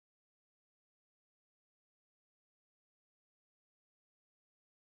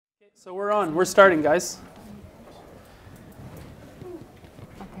So we're on. We're starting, guys.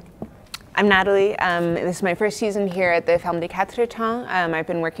 I'm Natalie. This is my first season here at the Ferme des Quatre Temps. I've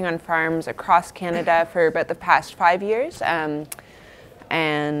been working on farms across Canada for about the past 5 years. And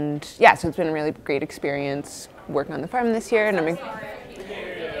yeah, so it's been a really great experience working on the farm this year. And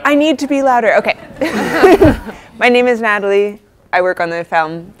I need to be louder. Okay. My name is Natalie. I work on the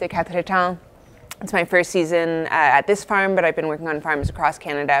Ferme des Quatre Temps. It's my first season at this farm, but I've been working on farms across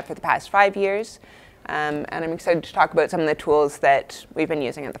Canada for the past 5 years. And I'm excited to talk about some of the tools that we've been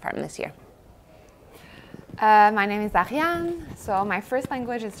using at the farm this year. My name is Ariane, so my first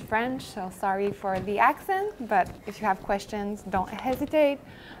language is French, so sorry for the accent, but if you have questions, don't hesitate.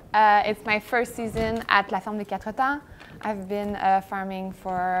 It's my first season at La Ferme des Quatre Temps. I've been farming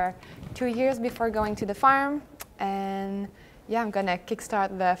for 2 years before going to the farm, and yeah, I'm gonna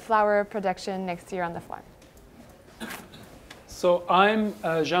kickstart the flower production next year on the farm. So I'm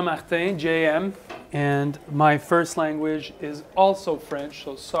Jean-Martin, JM, and my first language is also French,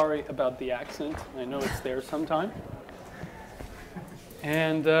 so sorry about the accent. I know it's there sometime.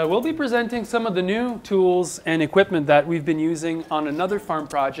 And we'll be presenting some of the new tools and equipment that we've been using on another farm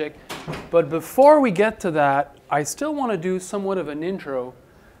project. But before we get to that, I still want to do somewhat of an intro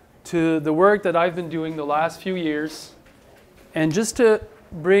to the work that I've been doing the last few years, and just to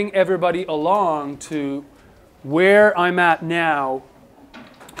bring everybody along to where I'm at now,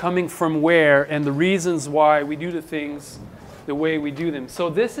 coming from where, and the reasons why we do the things the way we do them. So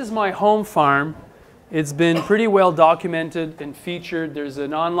this is my home farm. It's been pretty well documented and featured. There's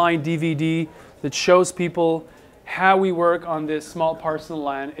an online DVD that shows people how we work on this small parcel of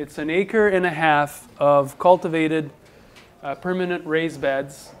land. It's 1.5 acres of cultivated permanent raised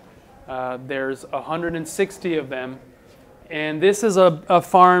beds. There's 160 of them. And this is a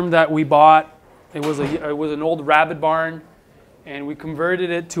farm that we bought. It was an old rabbit barn, and we converted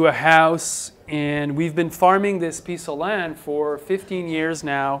it to a house, and we've been farming this piece of land for 15 years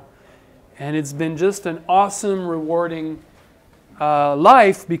now, and it's been just an awesome, rewarding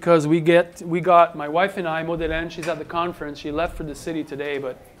life, because we got my wife and I, Modèle, she's at the conference. She left for the city today,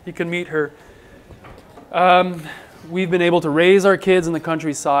 but you can meet her. We've been able to raise our kids in the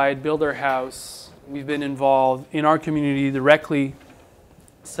countryside, build our house. We've been involved in our community directly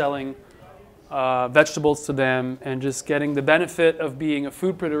selling vegetables to them, and just getting the benefit of being a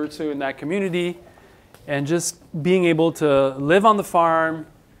food producer in that community, and just being able to live on the farm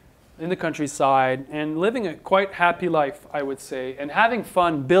in the countryside and living a quite happy life, I would say, and having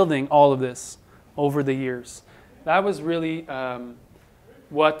fun building all of this over the years. That was really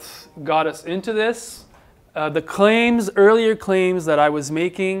what got us into this. The earlier claims that I was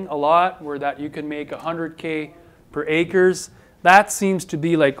making a lot were that you can make 100K per acres. That seems to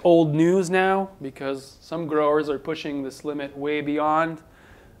be like old news now, because some growers are pushing this limit way beyond.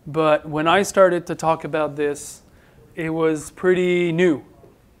 But when I started to talk about this, it was pretty new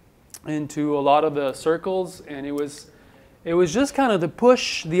into a lot of the circles, and it was just kind of to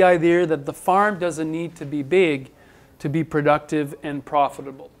push the idea that the farm doesn't need to be big to be productive and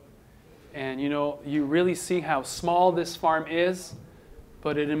profitable. And you know, you really see how small this farm is,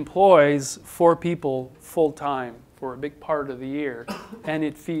 but it employs 4 people full-time for a big part of the year, and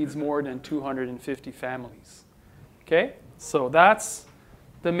it feeds more than 250 families. Okay, so that's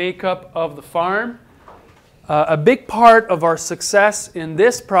the makeup of the farm. A big part of our success in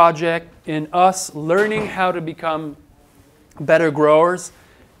this project, in us learning how to become better growers,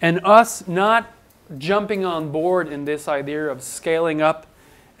 and us not jumping on board in this idea of scaling up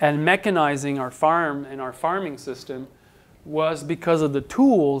and mechanizing our farm and our farming system, was because of the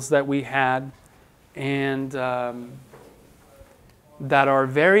tools that we had, and that are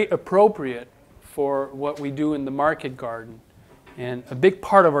very appropriate for what we do in the market garden. And a big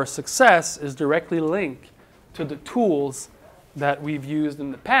part of our success is directly linked to the tools that we've used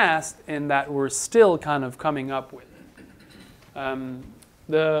in the past and that we're still kind of coming up with.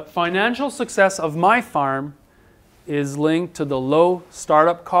 The financial success of my farm is linked to the low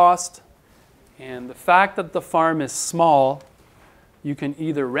startup cost and the fact that the farm is small. You can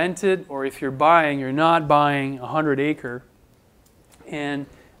either rent it, or if you're buying, you're not buying a 100-acre. And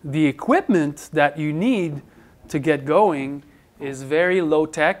the equipment that you need to get going is very low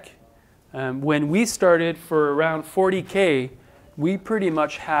tech. When we started for around 40K, we pretty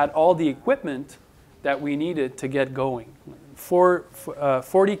much had all the equipment that we needed to get going.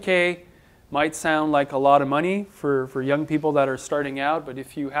 40K might sound like a lot of money for young people that are starting out, but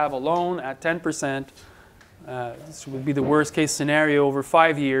if you have a loan at 10%, this would be the worst case scenario over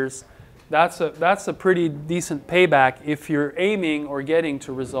 5 years. That's a pretty decent payback if you're aiming or getting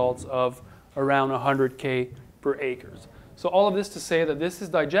to results of around 100K per acre. So all of this to say that this is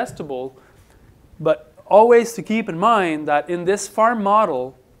digestible, but always to keep in mind that in this farm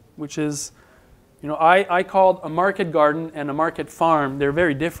model, which is, I called a market garden and a market farm, they're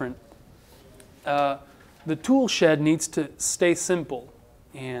very different. The tool shed needs to stay simple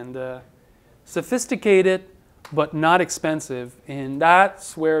and sophisticated, but not expensive. And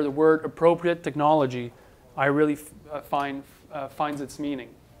that's where the word appropriate technology, I really finds its meaning.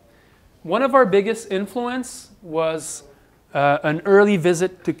 One of our biggest influence was an early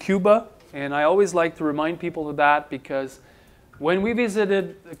visit to Cuba. And I always like to remind people of that because when we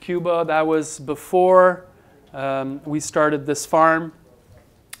visited Cuba, that was before we started this farm.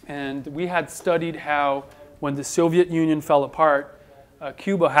 And we had studied how when the Soviet Union fell apart,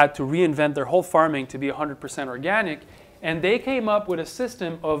 Cuba had to reinvent their whole farming to be 100% organic. And they came up with a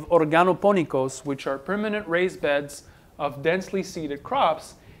system of organoponicos, which are permanent raised beds of densely seeded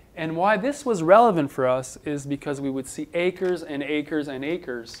crops. And why this was relevant for us is because we would see acres and acres and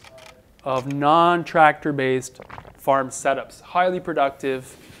acres of non-tractor-based farm setups, highly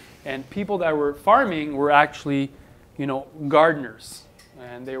productive, and people that were farming were actually, gardeners,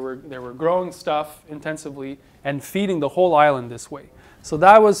 and they were growing stuff intensively and feeding the whole island this way. So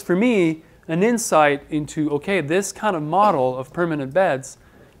that was for me an insight into, okay, this kind of model of permanent beds,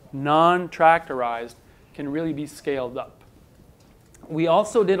 non-tractorized, can really be scaled up. We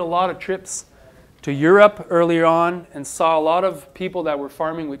also did a lot of trips to Europe earlier on and saw a lot of people that were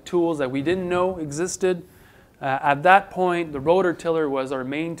farming with tools that we didn't know existed. At that point, the rotor tiller was our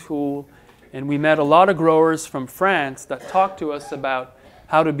main tool, and we met a lot of growers from France that talked to us about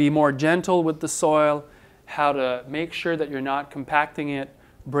how to be more gentle with the soil, how to make sure that you're not compacting it,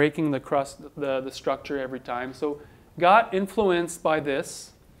 breaking the crust, the structure every time. So got influenced by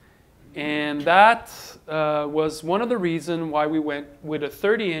this, and that was one of the reasons why we went with a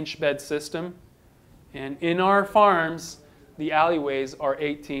 30-inch bed system. And in our farms, the alleyways are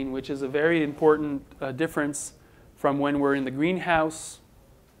 18, which is a very important difference from when we're in the greenhouse.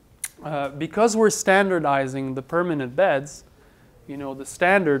 Because we're standardizing the permanent beds, the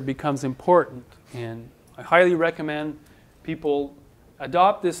standard becomes important. And I highly recommend people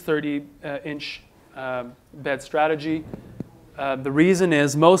adopt this 30-inch bed strategy. The reason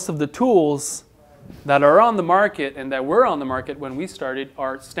is most of the tools that are on the market and that were on the market when we started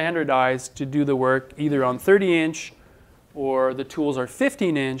are standardized to do the work either on 30-inch or the tools are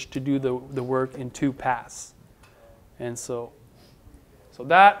 15-inch to do the work in 2 pass. And so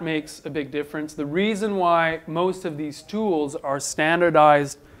that makes a big difference. The reason why most of these tools are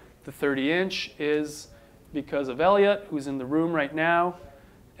standardized to 30-inch is because of Elliot, who's in the room right now.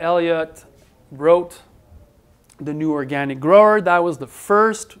 Elliot wrote The New Organic Grower. That was the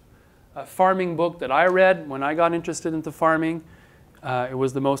first farming book that I read when I got interested into farming. It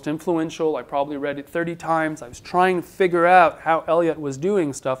was the most influential. I probably read it 30 times. I was trying to figure out how Elliot was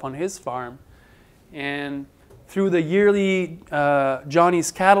doing stuff on his farm. And through the yearly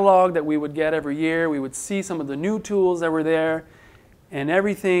Johnny's catalog that we would get every year, we would see some of the new tools that were there. And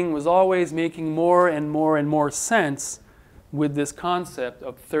everything was always making more and more and more sense with this concept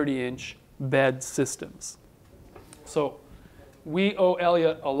of 30-inch bed systems. So we owe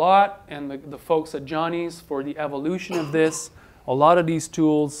Elliot a lot and the folks at Johnny's for the evolution of this. A lot of these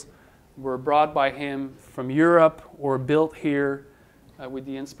tools were brought by him from Europe or built here with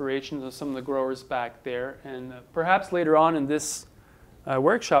the inspirations of some of the growers back there. And perhaps later on in this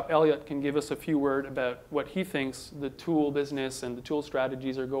workshop, Elliot can give us a few words about what he thinks the tool business and the tool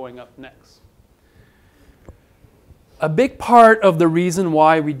strategies are going up next. A big part of the reason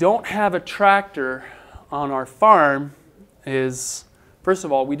why we don't have a tractor on our farm is, first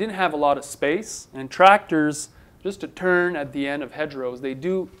of all, we didn't have a lot of space, and tractors, just to turn at the end of hedgerows, they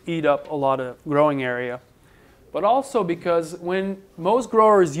do eat up a lot of growing area. But also because when most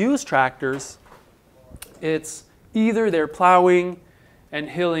growers use tractors, it's either they're plowing and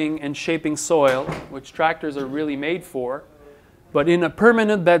hilling and shaping soil, which tractors are really made for, but in a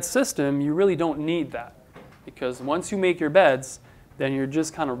permanent bed system, you really don't need that. Because once you make your beds, then you're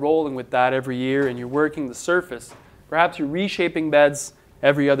just kind of rolling with that every year and you're working the surface. Perhaps you're reshaping beds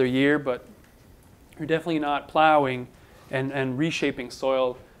every other year, but you're definitely not plowing and reshaping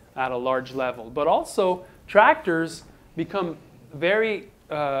soil at a large level. But also, tractors become very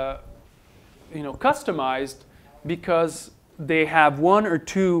customized because they have 1 or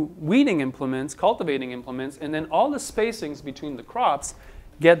 2 weeding implements, cultivating implements, and then all the spacings between the crops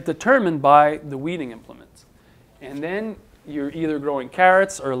get determined by the weeding implements. And then you're either growing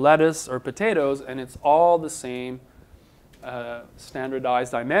carrots or lettuce or potatoes, and it's all the same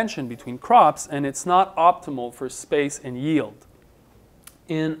standardized dimension between crops, and it's not optimal for space and yield.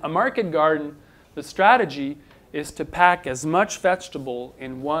 In a market garden, the strategy is to pack as much vegetable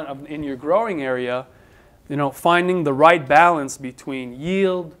in your growing area, finding the right balance between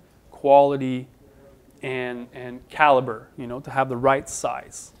yield, quality, and caliber, to have the right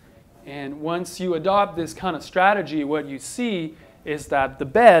size. And once you adopt this kind of strategy, what you see is that the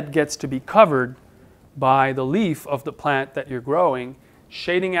bed gets to be covered by the leaf of the plant that you're growing,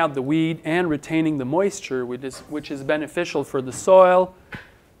 shading out the weed and retaining the moisture, which is beneficial for the soil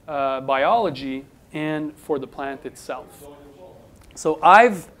biology and for the plant itself. So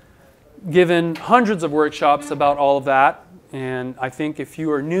I've given hundreds of workshops about all of that, and I think if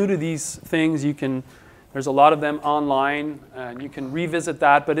you are new to these things, there's a lot of them online, and you can revisit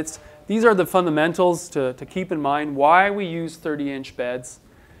that, but these are the fundamentals to keep in mind why we use 30-inch beds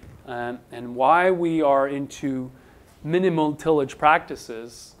and why we are into minimal tillage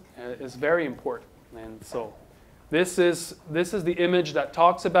practices is very important. And so this is the image that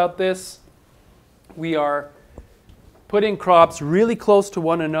talks about this. We are putting crops really close to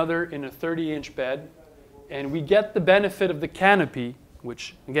one another in a 30-inch bed, and we get the benefit of the canopy,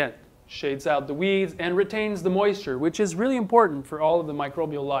 which again shades out the weeds and retains the moisture, which is really important for all of the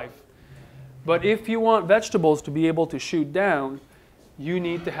microbial life. But if you want vegetables to be able to shoot down, you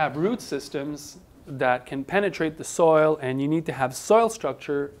need to have root systems that can penetrate the soil, and you need to have soil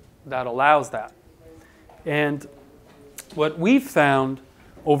structure that allows that. And what we've found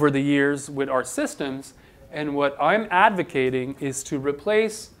over the years with our systems, and what I'm advocating, is to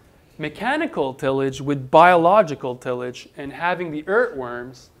replace mechanical tillage with biological tillage and having the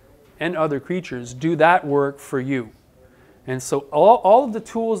earthworms and other creatures do that work for you. And so all of the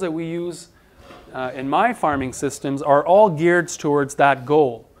tools that we use in my farming systems are all geared towards that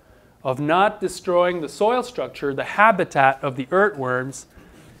goal of not destroying the soil structure, the habitat of the earthworms,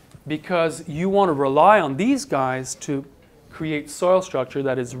 because you want to rely on these guys to create soil structure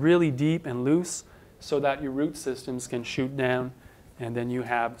that is really deep and loose so that your root systems can shoot down, and then you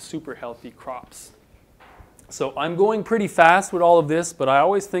have super healthy crops. So I'm going pretty fast with all of this, but I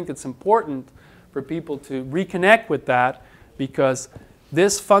always think it's important for people to reconnect with that, because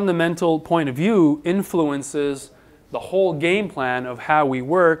this fundamental point of view influences the whole game plan of how we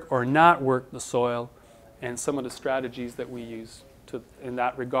work or not work the soil and some of the strategies that we use in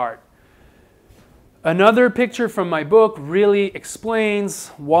that regard. Another picture from my book really explains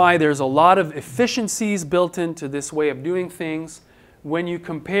why there's a lot of efficiencies built into this way of doing things. When you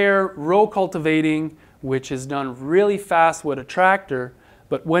compare row cultivating, which is done really fast with a tractor,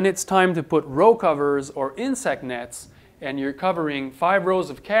 but when it's time to put row covers or insect nets, and you're covering 5 rows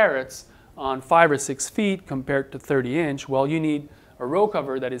of carrots on 5 or 6 feet compared to 30-inch, well, you need a row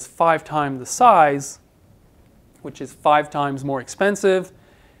cover that is 5 times the size, which is 5 times more expensive,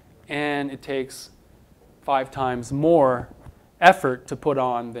 and it takes 5 times more effort to put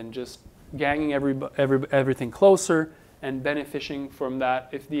on than just ganging everything closer and benefiting from that,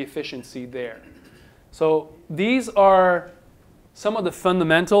 if the efficiency there. So these are some of the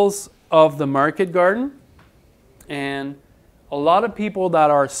fundamentals of the market garden, and a lot of people that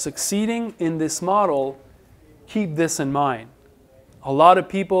are succeeding in this model keep this in mind. A lot of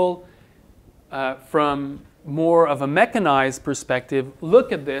people from more of a mechanized perspective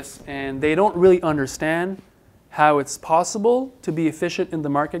look at this and they don't really understand how it's possible to be efficient in the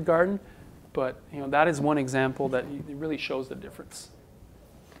market garden, but that is one example that really shows the difference.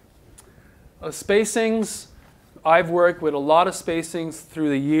 Spacings, I've worked with a lot of spacings through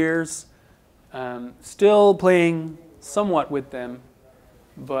the years, still playing somewhat with them,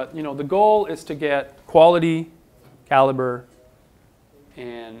 but the goal is to get quality, caliber,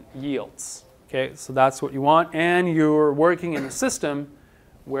 and yields. Okay, so that's what you want, and you're working in a system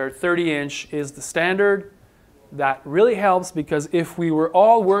where 30-inch is the standard. That really helps, because if we were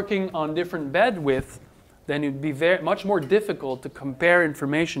all working on different bed width, then it'd be much more difficult to compare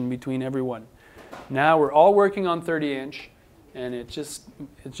information between everyone. Now we're all working on 30-inch, and it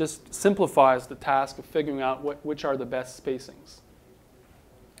just simplifies the task of figuring out which are the best spacings.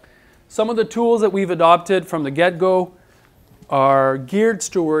 Some of the tools that we've adopted from the get-go are geared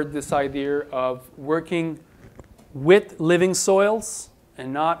toward this idea of working with living soils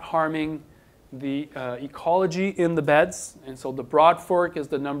and not harming the ecology in the beds. And so the broad fork is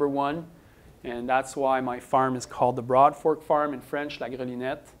the number one, and that's why my farm is called the Broad Fork Farm, in French, la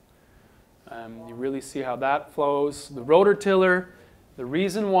grelinette. You really see how that flows. The rototiller, the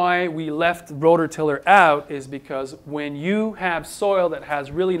reason why we left rototiller out is because when you have soil that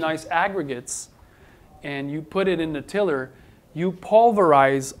has really nice aggregates and you put it in the tiller, you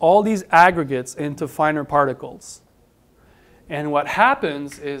pulverize all these aggregates into finer particles. And what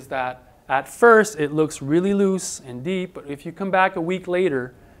happens is that at first it looks really loose and deep, but if you come back a week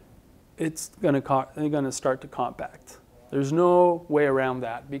later, it's going to start to compact. There's no way around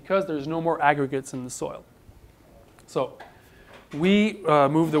that because there's no more aggregates in the soil. So we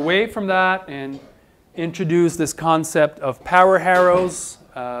moved away from that and introduced this concept of power harrows.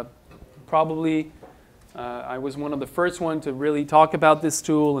 Probably I was one of the first ones to really talk about this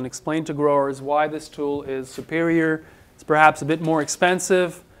tool and explain to growers why this tool is superior. It's perhaps a bit more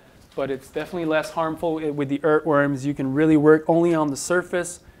expensive, but it's definitely less harmful with the earthworms. You can really work only on the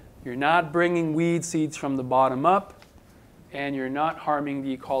surface. You're not bringing weed seeds from the bottom up, and you're not harming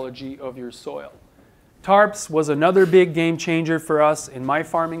the ecology of your soil. Tarps was another big game changer for us in my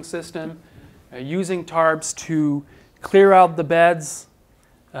farming system. Using tarps to clear out the beds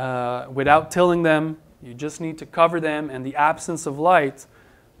without tilling them. You just need to cover them, and the absence of light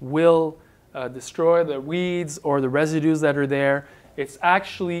will destroy the weeds or the residues that are there. It's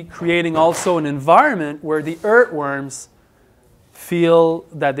actually creating also an environment where the earthworms feel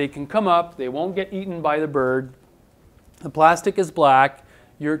that they can come up, they won't get eaten by the bird. The plastic is black,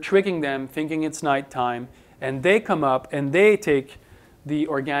 you're tricking them thinking it's nighttime, and they come up and they take the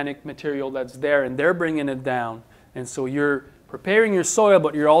organic material that's there and they're bringing it down. And so you're preparing your soil,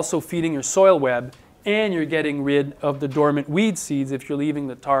 but you're also feeding your soil web, and you're getting rid of the dormant weed seeds if you're leaving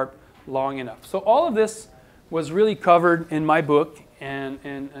the tarp long enough. So all of this was really covered in my book and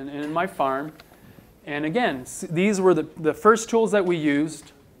in my farm. And again, these were the first tools that we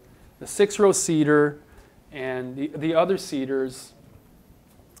used, the 6-row seeder and the other seeders,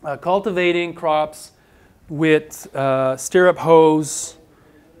 cultivating crops with stirrup hose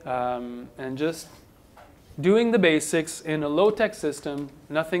and just doing the basics in a low-tech system,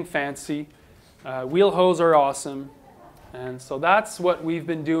 nothing fancy. Wheel hose are awesome. And so that's what we've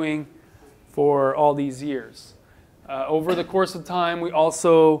been doing for all these years. Over the course of time, we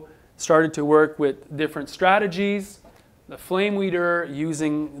also started to work with different strategies. The flame weeder,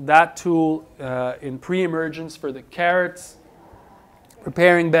 using that tool in pre-emergence for the carrots,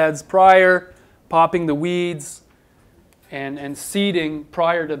 preparing beds prior, popping the weeds, and seeding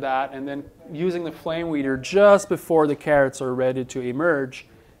prior to that, and then using the flame weeder just before the carrots are ready to emerge,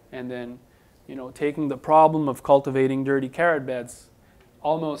 and then taking the problem of cultivating dirty carrot beds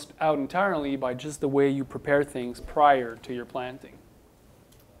almost out entirely by just the way you prepare things prior to your planting.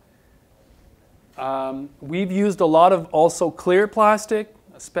 We've used a lot of also clear plastic,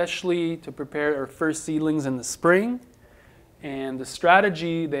 especially to prepare our first seedlings in the spring. And the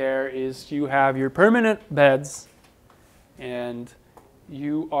strategy there is you have your permanent beds and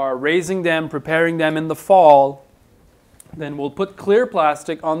you are raising them, preparing them in the fall. Then we'll put clear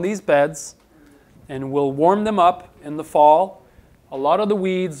plastic on these beds and we'll warm them up in the fall. A lot of the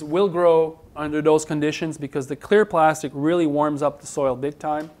weeds will grow under those conditions because the clear plastic really warms up the soil big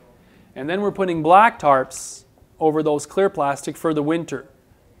time. And then we're putting black tarps over those clear plastic for the winter,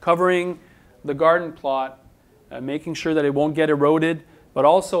 covering the garden plot, making sure that it won't get eroded, but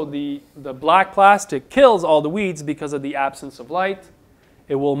also the black plastic kills all the weeds because of the absence of light.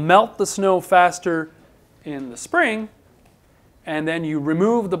 It will melt the snow faster in the spring, and then you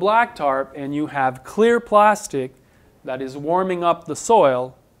remove the black tarp and you have clear plastic that is warming up the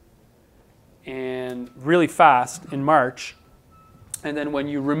soil and really fast in March. And then when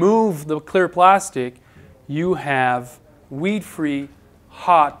you remove the clear plastic, you have weed-free,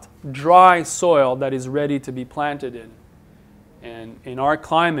 hot, dry soil that is ready to be planted in. And in our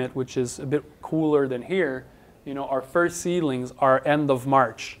climate, which is a bit cooler than here, our first seedlings are end of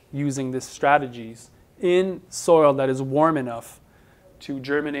March using these strategies in soil that is warm enough to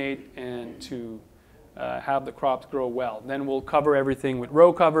germinate and to have the crops grow well. Then we'll cover everything with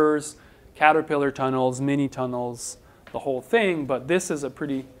row covers, caterpillar tunnels, mini tunnels, the whole thing, but this is a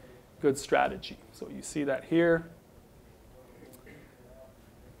pretty good strategy. So you see that here.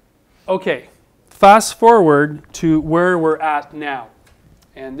 Okay, fast forward to where we're at now.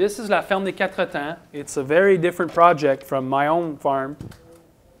 And this is La Ferme des Quatre Temps. It's a very different project from my own farm.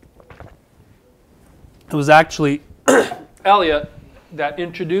 It was actually Elliot that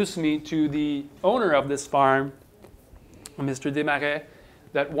introduced me to the owner of this farm, Mr. Desmarais,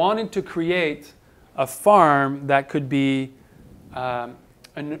 that wanted to create a farm that could be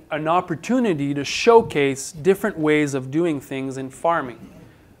an opportunity to showcase different ways of doing things in farming.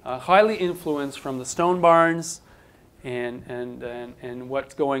 Highly influenced from the stone barns and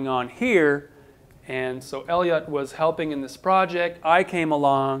what's going on here. And so Elliot was helping in this project. I came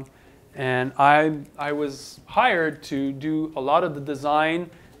along and I was hired to do a lot of the design,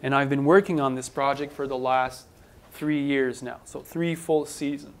 and I've been working on this project for the last 3 years now, so 3 full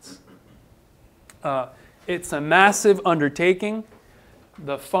seasons. It's a massive undertaking.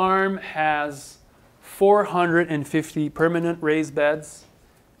 The farm has 450 permanent raised beds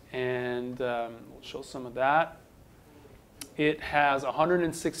and we'll show some of that. It has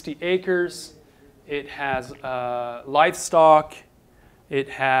 160 acres. It has livestock. It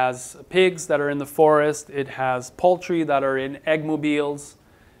has pigs that are in the forest. It has poultry that are in eggmobiles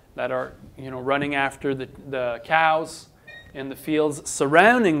that are, running after the cows in the fields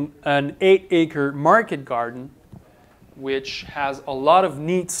surrounding an 8-acre market garden, which has a lot of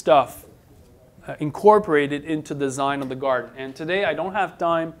neat stuff incorporated into the design of the garden. And today I don't have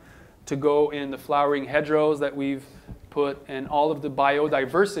time to go in the flowering hedgerows that we've put and all of the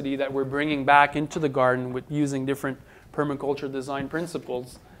biodiversity that we're bringing back into the garden with using different permaculture design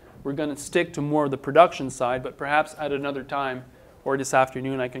principles. We're going to stick to more of the production side, but perhaps at another time or this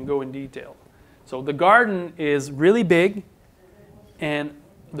afternoon I can go in detail. So the garden is really big, and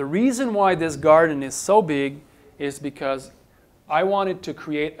the reason why this garden is so big is because I wanted to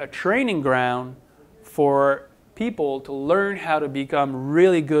create a training ground for people to learn how to become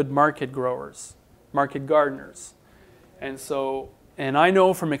really good market growers, market gardeners. And I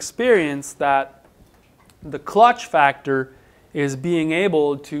know from experience that the clutch factor is being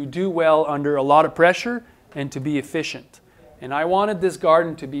able to do well under a lot of pressure and to be efficient. And I wanted this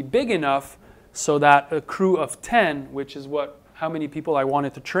garden to be big enough so that a crew of 10, which is how many people I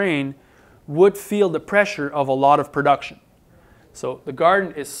wanted to train, would feel the pressure of a lot of production. So the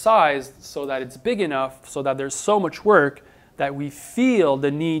garden is sized so that it's big enough so that there's so much work that we feel the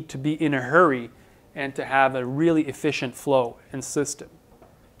need to be in a hurry and to have a really efficient flow and system.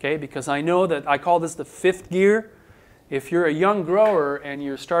 Okay, because I know that I call this the 5th gear. If you're a young grower and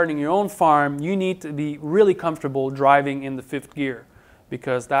you're starting your own farm, you need to be really comfortable driving in the 5th gear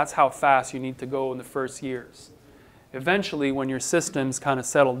because that's how fast you need to go in the first years. Eventually, when your systems kind of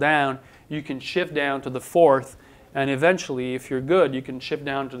settle down, you can shift down to the 4th, and eventually, if you're good, you can shift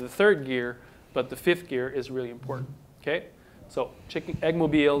down to the 3rd gear, but the 5th gear is really important. Okay, so chicken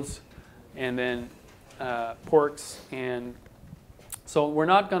eggmobiles, and then porks, and so we're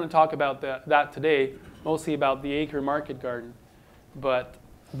not going to talk about that today, mostly about the acre market garden. But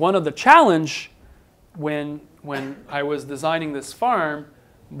one of the challenge when I was designing this farm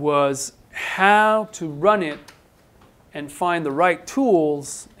was how to run it and find the right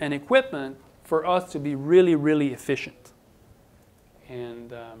tools and equipment for us to be really, really efficient.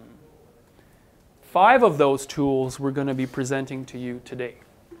 And 5 of those tools we're going to be presenting to you today.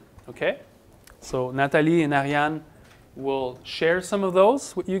 Okay? So Natalie and Ariane will share some of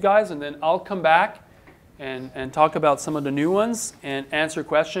those with you guys, and then I'll come back and talk about some of the new ones and answer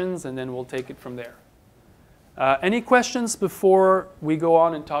questions, and then we'll take it from there. Any questions before we go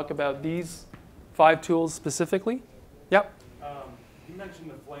on and talk about these 5 tools specifically? Yep. You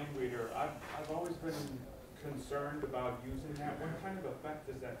mentioned the flame weeder. I've always been concerned about using that. What kind of effect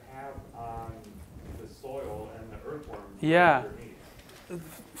does that have on the soil and the earthworms? Yeah.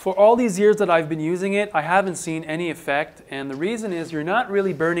 For all these years that I've been using it, I haven't seen any effect, and the reason is you're not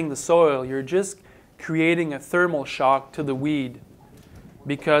really burning the soil, you're just creating a thermal shock to the weed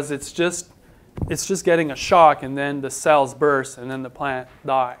because it's just getting a shock and then the cells burst and then the plant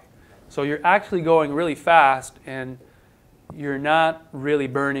die. So you're actually going really fast and you're not really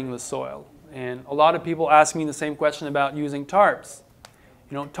burning the soil. And a lot of people ask me the same question about using tarps.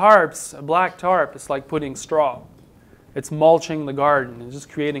 Tarps, a black tarp, it's like putting straw. It's mulching the garden and just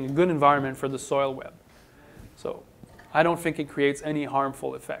creating a good environment for the soil web. So I don't think it creates any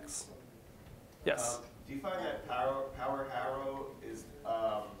harmful effects. Yes? Do you find that power harrow is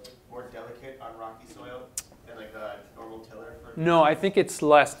more delicate on rocky soil than like a normal tiller? No, I think it's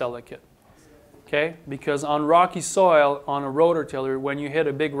less delicate. Okay? Because on rocky soil, on a rototiller, when you hit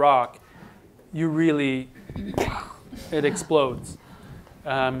a big rock, it explodes.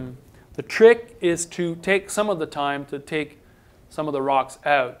 The trick is to take some of the time to take some of the rocks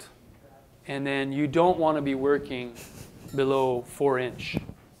out, and then you don't want to be working below 4-inch.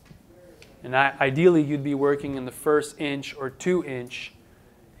 And ideally, you'd be working in the first inch or 2-inch.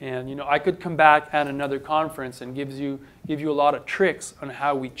 And I could come back at another conference and give you a lot of tricks on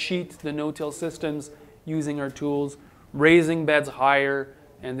how we cheat the no-till systems using our tools, raising beds higher,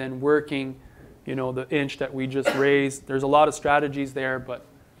 and then working, the inch that we just raised. There's a lot of strategies there, but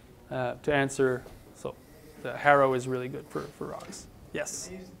to answer, so the harrow is really good for rocks. Yes?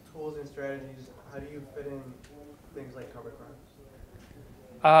 These tools and strategies, how do you fit in things like cover crops?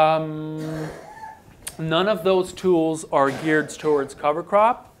 None of those tools are geared towards cover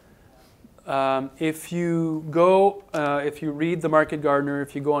crop. If you read The Market Gardener,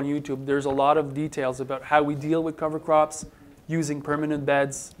 if you go on YouTube, there's a lot of details about how we deal with cover crops using permanent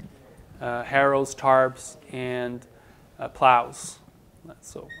beds, harrows, tarps, and plows.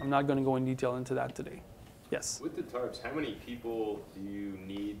 So I'm not going to go in detail into that today. Yes. With the tarps, how many people do you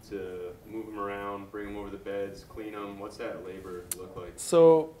need to move them around, bring them over the beds, clean them? What's that labor look like?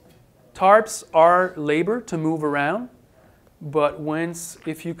 So tarps are labor to move around, but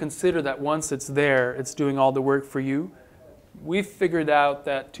if you consider that once it's there, it's doing all the work for you, we've figured out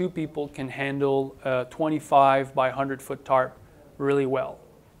that 2 people can handle a 25 by 100 foot tarp really well.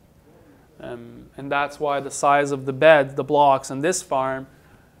 And that's why the size of the bed, the blocks on this farm,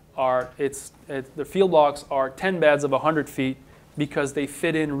 the field blocks are 10 beds of 100 feet because they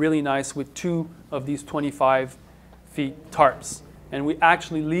fit in really nice with 2 of these 25 feet tarps. And we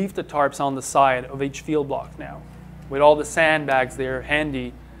actually leave the tarps on the side of each field block now, with all the sandbags there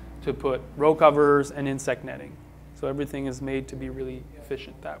handy to put row covers and insect netting. So everything is made to be really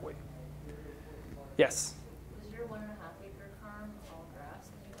efficient that way. Yes? Was your 1.5 acre farm all grass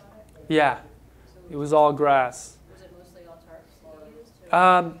when you got it? Yeah, it was all grass. Was it mostly all tarps you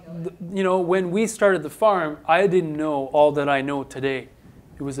used? You know, when we started the farm, I didn't know all that I know today.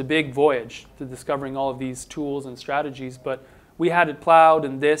 It was a big voyage to discovering all of these tools and strategies, but we had it plowed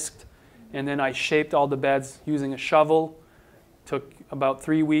and disked, and then I shaped all the beds using a shovel. Took about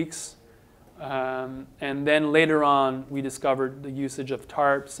 3 weeks. And then later on, we discovered the usage of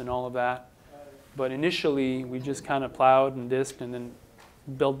tarps and all of that. But initially, we just kind of plowed and disked and then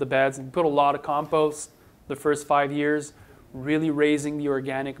built the beds and put a lot of compost the first 5 years, really raising the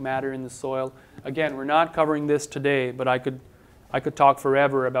organic matter in the soil. Again, we're not covering this today, but I could talk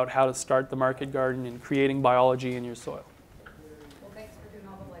forever about how to start the market garden and creating biology in your soil. Well, thanks for doing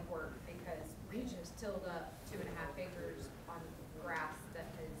all the legwork, because we just tilled up 2.5 acres on grass that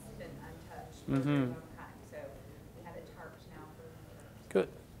has been untouched for a very long time. So we have it tarped now for Good.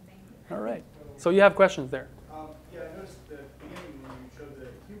 thank you. All right. So you have questions there? Yeah, I noticed at the beginning when you showed the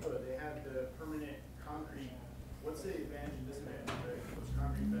Cuba, they had the permanent concrete. What's the advantage and disadvantage of those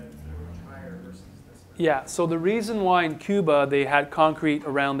concrete beds that are much higher versus this? Yeah, so the reason why in Cuba they had concrete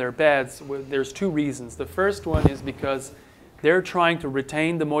around their beds, there's 2 reasons. The first one is because they're trying to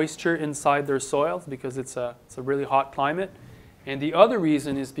retain the moisture inside their soils because it's a really hot climate. And the other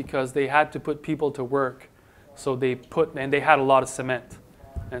reason is because they had to put people to work. So they had a lot of cement.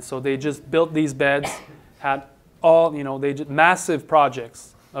 And so they just built these beds, had they did massive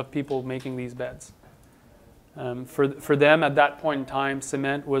projects of people making these beds. For them at that point in time,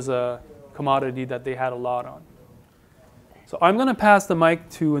 cement was a commodity that they had a lot on. So I'm going to pass the mic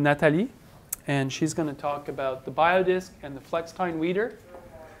to Natalie, and she's going to talk about the biodisc and the Flex-Tine weeder.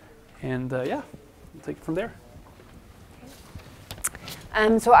 And yeah, we'll take it from there.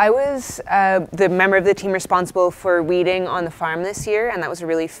 So I was the member of the team responsible for weeding on the farm this year, and that was a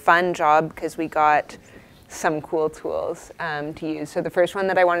really fun job because we got some cool tools to use. So the first one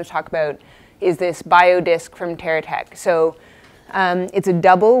that I want to talk about is this biodisc from TerraTech. So it's a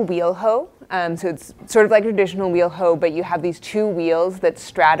double wheel hoe. So it's sort of like a traditional wheel hoe, but you have these 2 wheels that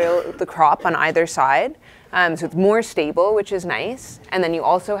straddle the crop on either side. So it's more stable, which is nice. And then you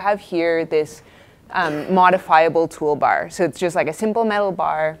also have here this modifiable toolbar. So it's just like a simple metal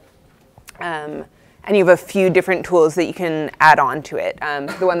bar. And you have a few different tools that you can add on to it.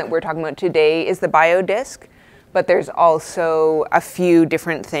 The one that we're talking about today is the biodisc, but there's also a few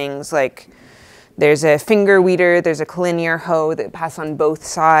different things, like there's a finger weeder, there's a collinear hoe that pass on both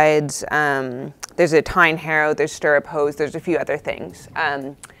sides, there's a tine harrow, there's stirrup hoes, there's a few other things.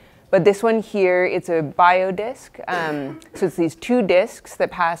 But this one here, it's a biodisc. So it's these 2 discs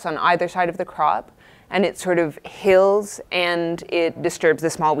that pass on either side of the crop, and it sort of hills and it disturbs the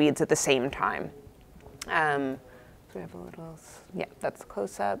small weeds at the same time. So we have a little, yeah, that's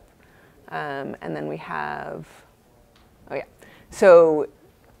close up. And then we have, oh yeah. So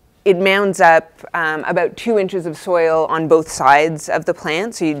it mounds up about 2 inches of soil on both sides of the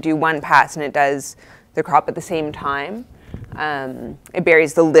plant. So you do one pass and it does the crop at the same time. It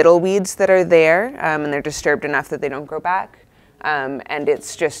buries the little weeds that are there, and they're disturbed enough that they don't grow back. And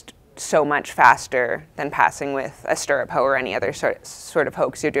it's just so much faster than passing with a stirrup hoe or any other sort of hoe,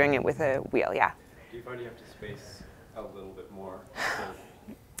 because you're doing it with a wheel, yeah. Do you find you have to space a little bit more?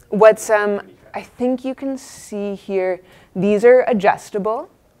 What's, I think you can see here, these are adjustable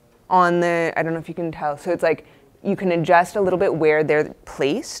on the, I don't know if you can tell, so it's like, you can adjust a little bit where they're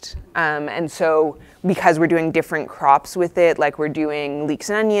placed. And so because we're doing different crops with it, like we're doing leeks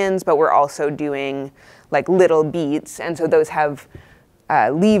and onions, but we're also doing like little beets. And so those have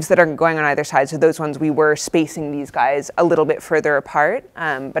leaves that are going on either side. So those ones, we were spacing these guys a little bit further apart,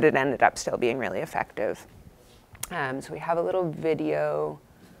 but it ended up still being really effective. So we have a little video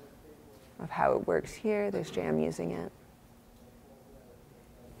of how it works here. There's Jam using it.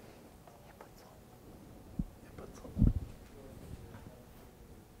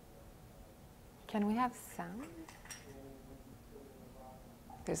 Can we have sound?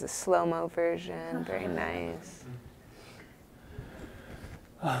 There's a slow-mo version, very nice.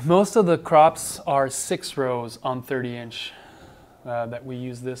 Most of the crops are 6 rows on 30-inch that we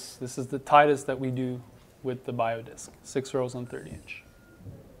use this. This is the tightest that we do with the biodisc, 6 rows on 30-inch.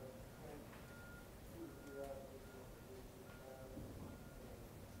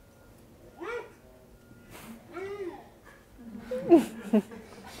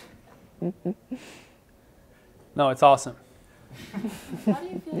 No, it's awesome. How do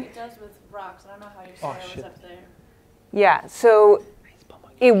you feel it does with rocks? I don't know how your soil is up there. Yeah, so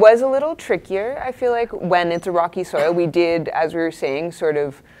it was a little trickier, I feel like, when it's a rocky soil. We did, as we were saying,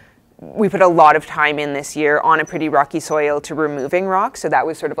 we put a lot of time in this year on a pretty rocky soil to removing rocks. So that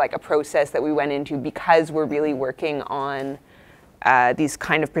was sort of like a process that we went into because we're really working on these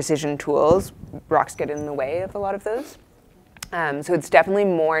kind of precision tools. Rocks get in the way of a lot of those. So it's definitely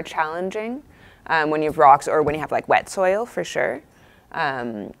more challenging when you have rocks or when you have like wet soil, for sure.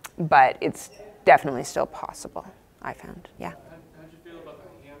 But it's definitely still possible, I found, yeah. How did you feel about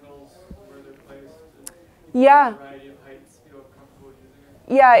the handles, where they're placed? Yeah. Variety of heights, feel comfortable using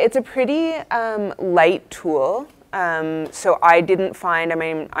it? Yeah, it's a pretty light tool. So I didn't find, I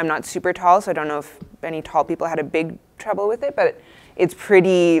mean, I'm not super tall, so I don't know if any tall people had a big trouble with it, but it's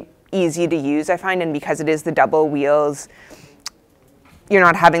pretty easy to use, I find, and because it is the double wheels, you're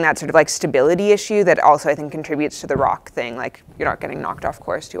not having that sort of like stability issue that also I think contributes to the rock thing. Like you're not getting knocked off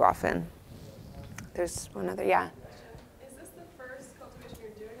course too often. There's one other, yeah. Is this the first cultivation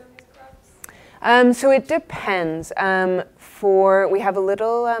you're doing on these crops? So it depends. We have a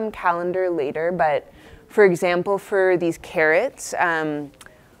little calendar later, but for example, for these carrots,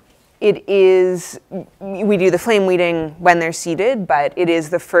 we do the flame weeding when they're seeded, but it is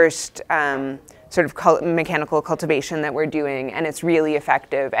the first sort of mechanical cultivation that we're doing, and it's really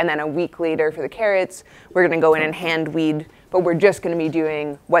effective. And then a week later for the carrots, we're gonna go in and hand weed, but we're just gonna be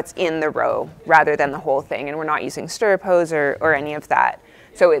doing what's in the row rather than the whole thing, and we're not using stirrup hose or any of that.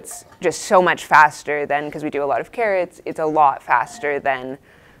 So it's just so much faster than, because we do a lot of carrots, it's a lot faster than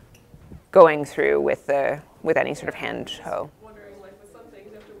going through with any sort of hand hoe. Wondering, like with some things,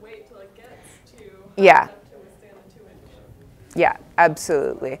 you have to wait till it gets to Yeah. to withstand the 2-inch. Yeah,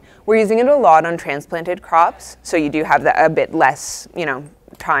 absolutely. We're using it a lot on transplanted crops, so you do have a bit less,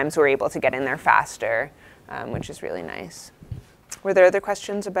 times we're able to get in there faster, which is really nice. Were there other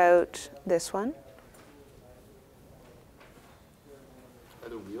questions about this one? Are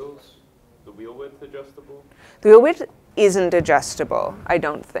the wheel width adjustable? The wheel width isn't adjustable, I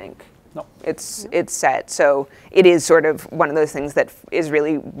don't think. No. It's set, so it is sort of one of those things that is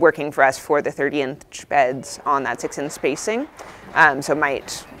really working for us for the 30-inch beds on that 6-inch spacing. So it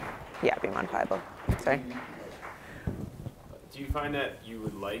might, be modifiable. Sorry. Do you find that you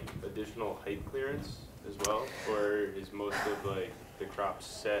would like additional height clearance as well? Or is most of like the crops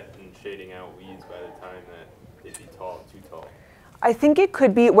set and shading out weeds by the time that they'd be too tall? I think it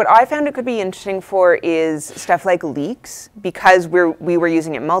could be, what I found it could be interesting for is stuff like leeks, because we were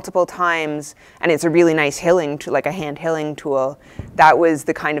using it multiple times and it's a really nice hilling, like a hand hilling tool. That was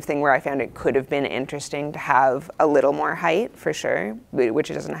the kind of thing where I found it could have been interesting to have a little more height for sure, which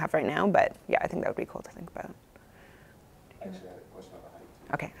it doesn't have right now, but yeah, I think that would be cool to think about. I actually had a question about the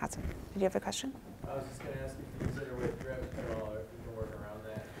height. Okay, awesome. Did you have a question? I was just going to ask if you consider with drip control or if you can work around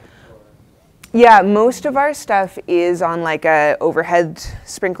that. Yeah, most of our stuff is on like a overhead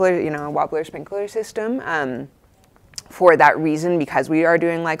sprinkler, a wobbler sprinkler system. For that reason, because we are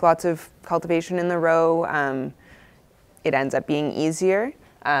doing like lots of cultivation in the row, it ends up being easier.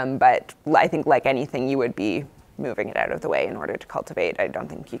 But I think like anything, you would be moving it out of the way in order to cultivate. I don't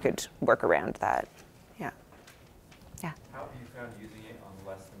think you could work around that. Yeah. Yeah. How have you found using it on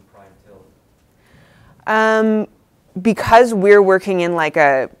less than prime till? Because we're working in like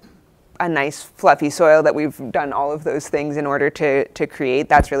a nice fluffy soil that we've done all of those things in order to create,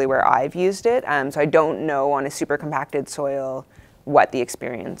 that's really where I've used it. So I don't know on a super compacted soil what the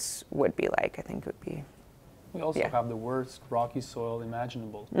experience would be like. I think it would be. We also have the worst rocky soil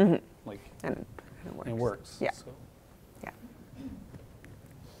imaginable. Mm-hmm. And it works. Yeah. So. Yeah.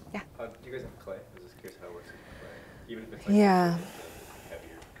 Yeah. Do you guys have clay? I was just curious how it works with clay. Even if it's like Yeah.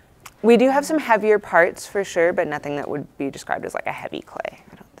 heavier. We do have some heavier parts for sure, but nothing that would be described as like a heavy clay,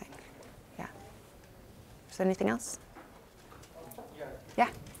 I don't think. Yeah. Is there anything else? Yeah.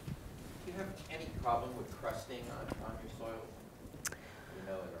 Do you have any problem with crusting on your soil? In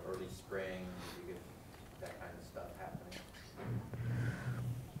the early spring, you get that kind of stuff happening?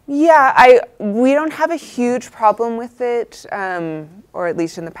 Yeah, we don't have a huge problem with it, or at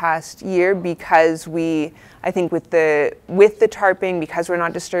least in the past year, because I think with the tarping, because we're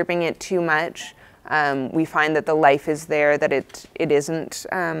not disturbing it too much, we find that the life is there, that it isn't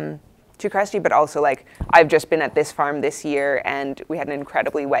too crusty, but also like I've just been at this farm this year and we had an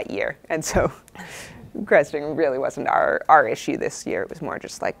incredibly wet year. And so crusting really wasn't our issue this year. It was more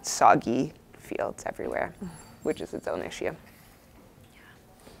just like soggy fields everywhere, which is its own issue.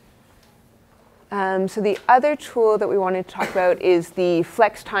 So the other tool that we wanted to talk about is the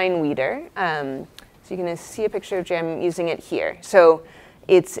flex tine weeder. So you can see a picture of Jim using it here. So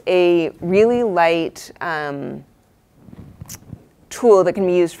it's a really light tool that can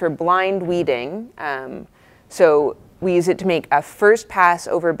be used for blind weeding. So we use it to make a first pass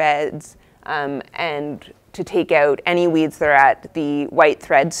over beds and to take out any weeds that are at the white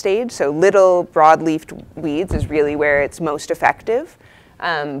thread stage. So little broad-leafed weeds is really where it's most effective.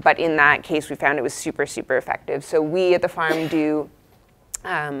 But in that case, we found it was super, super effective. So we at the farm do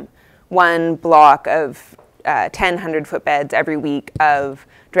one block of 10 100-foot beds every week of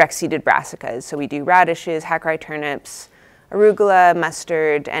direct-seeded brassicas. So we do radishes, hackeye turnips, arugula,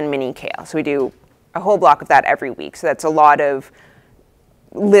 mustard, and mini kale. So we do a whole block of that every week. So that's a lot of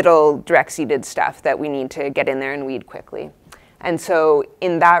little direct-seeded stuff that we need to get in there and weed quickly. And so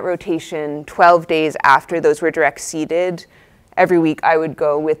in that rotation, 12 days after those were direct-seeded, every week I would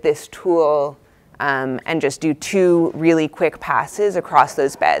go with this tool and just do 2 really quick passes across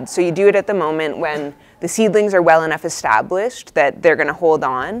those beds. So you do it at the moment when the seedlings are well enough established that they're going to hold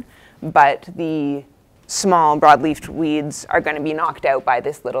on, but the small broadleaf weeds are going to be knocked out by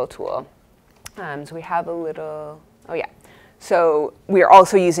this little tool. So we have a little, oh yeah. So we are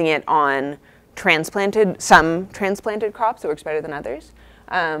also using it on some transplanted crops. It works better than others.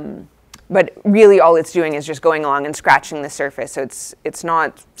 But really all it's doing is just going along and scratching the surface. So it's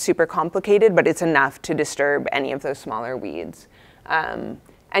not super complicated, but it's enough to disturb any of those smaller weeds. And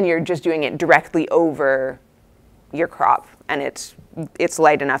you're just doing it directly over your crop. And it's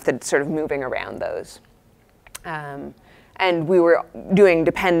light enough that it's sort of moving around those. And we were doing,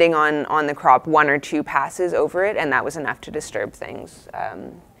 depending on the crop, 1 or 2 passes over it, and that was enough to disturb things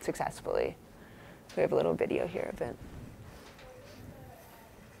successfully. So we have a little video here of it.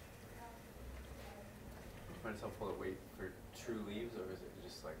 Find it's helpful to wait for true leaves, or is it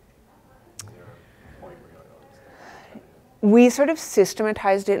just like a point where you're like, oh, We sort of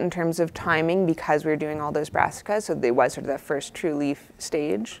systematized it in terms of timing because we were doing all those brassicas, so it was sort of that first true leaf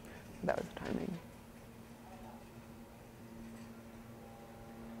stage. That was the timing.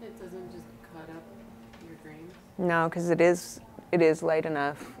 It doesn't just cut up your grains? No, because it is light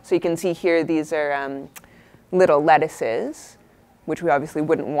enough. So you can see here these are little lettuces, which we obviously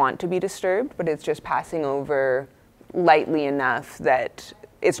wouldn't want to be disturbed, but it's just passing over lightly enough that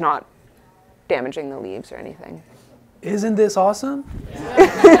it's not damaging the leaves or anything. Isn't this awesome?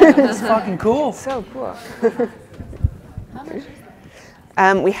 It's fucking cool. So cool. How much is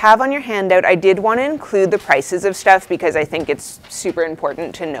We have on your handout, I did want to include the prices of stuff because I think it's super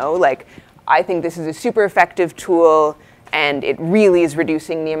important to know. Like, I think this is a super effective tool and it really is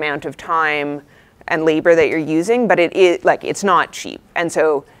reducing the amount of time and labor that you're using, but it is, like, it's not cheap. And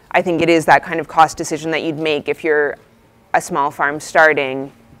so I think it is that kind of cost decision that you'd make if you're a small farm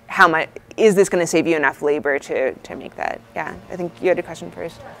starting. How much is this going to save you enough labor to make that? Yeah, I think you had a question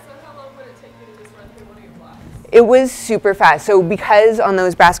first. So how long would it take you to just run through one of your blocks? It was super fast. So because on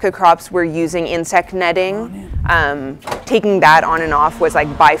those brassica crops we're using insect netting, taking that on and off was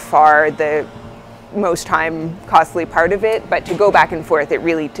like by far the most time costly part of it. But to go back and forth, it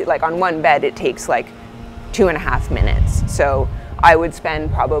really, like on one bed, it takes like 2.5 minutes. So I would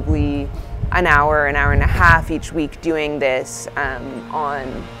spend probably an hour and a half each week doing this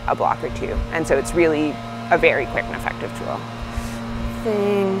on a block or 2. And so it's really a very quick and effective tool.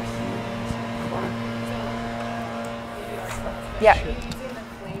 Yeah.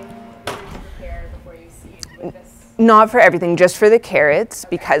 Not for everything, just for the carrots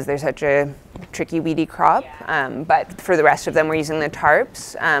because they're such a tricky weedy crop. But for the rest of them, we're using the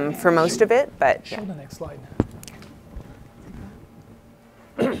tarps for most of it. But yeah. Show the next slide.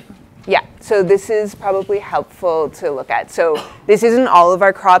 Yeah, so this is probably helpful to look at. So this isn't all of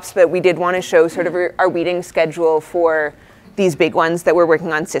our crops, but we did want to show sort of our weeding schedule for these big ones that we're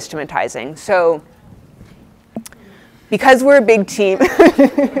working on systematizing. So because we're a big team.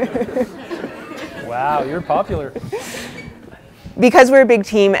 Wow, you're popular. Because we're a big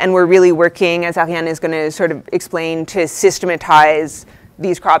team and we're really working, as Ariane is going to sort of explain, to systematize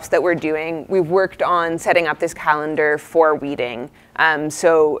these crops that we're doing, we've worked on setting up this calendar for weeding.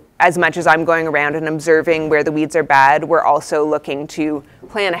 So as much as I'm going around and observing where the weeds are bad, we're also looking to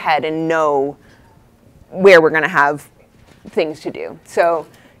plan ahead and know where we're going to have things to do. So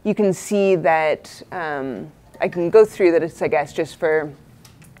you can see that I can go through that. It's, I guess, just for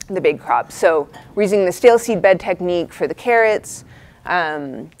the big crops. So we're using the stale seed bed technique for the carrots,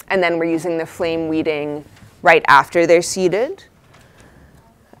 and then we're using the flame weeding right after they're seeded.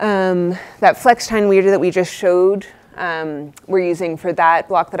 That flex tine weeder that we just showed, we're using for that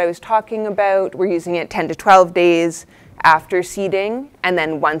block that I was talking about. We're using it 10 to 12 days after seeding, and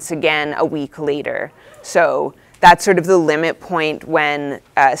then once again a week later. So that's sort of the limit point when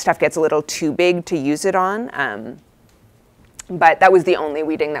stuff gets a little too big to use it on. But that was the only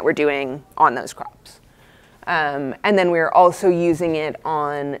weeding that we're doing on those crops. And then we're also using it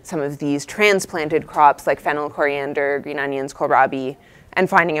on some of these transplanted crops like fennel, coriander, green onions, kohlrabi, and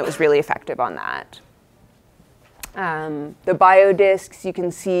finding it was really effective on that. The biodiscs you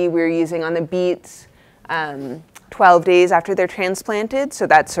can see we're using on the beets 12 days after they're transplanted. So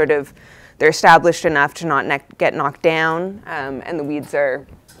that's sort of, they're established enough to not get knocked down, and the weeds are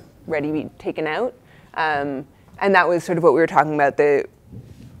ready to be taken out. And that was sort of what we were talking about,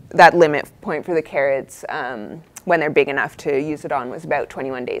 that limit point for the carrots when they're big enough to use it on was about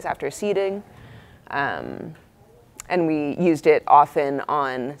 21 days after seeding. And we used it often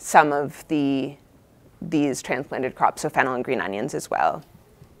on some of these transplanted crops, so fennel and green onions as well.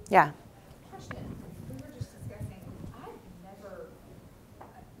 Yeah. Question. We were just discussing, I've never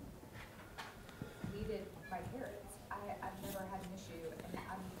weeded my carrots. I've never had an issue, and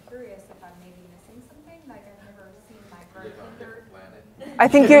I'm curious if I'm maybe missing something. Like I've never seen my garden hinder. I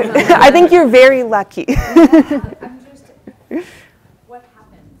think you're very lucky. I'm just, what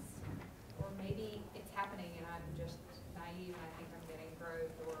happens? Or maybe it's happening and I'm just naive and I think I'm getting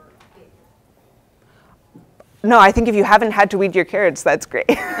growth, or No, I think if you haven't had to weed your carrots, that's great.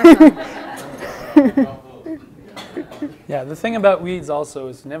 Yeah, the thing about weeds also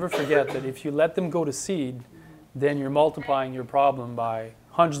is never forget that if you let them go to seed, then you're multiplying your problem by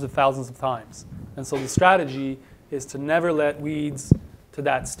hundreds of thousands of times. And so the strategy is to never let weeds to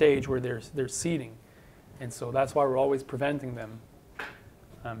that stage where they're seeding. And so that's why we're always preventing them.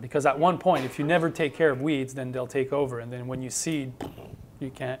 Because at one point, if you never take care of weeds, then they'll take over. And then when you seed, you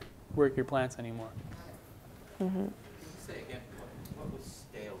can't work your plants anymore. Mm-hmm. Say again, what was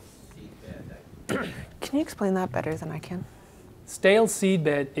stale seed bed? Can you explain that better than I can? Stale seed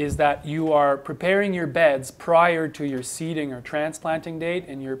bed is that you are preparing your beds prior to your seeding or transplanting date,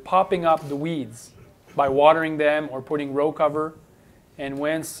 and you're popping up the weeds by watering them or putting row cover. And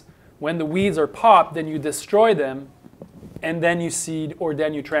when the weeds are popped, then you destroy them, and then you seed or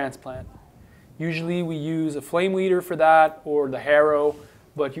then you transplant. Usually we use a flame weeder for that or the harrow,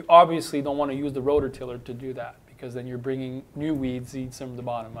 but you obviously don't want to use the rototiller to do that because then you're bringing new seeds from the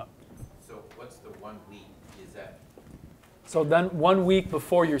bottom up. So what's the 1 week is that? So then 1 week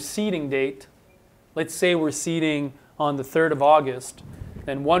before your seeding date, let's say we're seeding on the 3rd of August,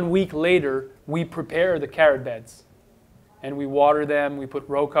 then 1 week later we prepare the carrot beds. And we water them, we put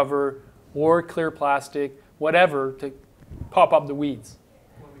row cover or clear plastic, whatever, to pop up the weeds.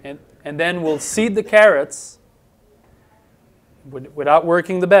 And then we'll seed the carrots without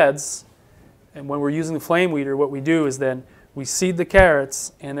working the beds. And when we're using the flame weeder, what we do is then we seed the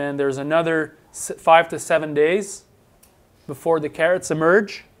carrots, and then there's another 5 to 7 days before the carrots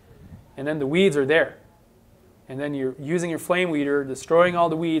emerge, and then the weeds are there. And then you're using your flame weeder, destroying all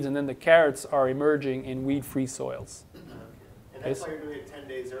the weeds, and then the carrots are emerging in weed-free soils. And that's why you're doing it 10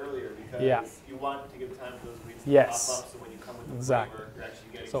 days earlier, because you want to give time for those weeds to pop up, so when you come with the flavor, you're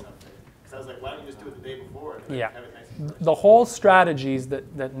actually getting something. Because I was like, why don't you just do it the day before? And have it nice and fresh? The whole strategies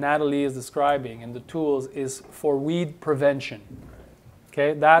that Natalie is describing and the tools is for weed prevention.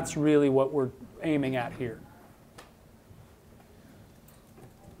 Okay, that's really what we're aiming at here.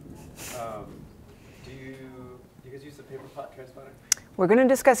 Do you guys use the paper pot transplanter? We're going to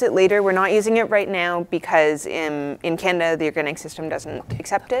discuss it later. We're not using it right now because in Canada the organic system doesn't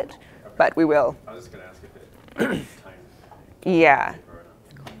accept it, but we will. I was just going to ask if it time. Yeah,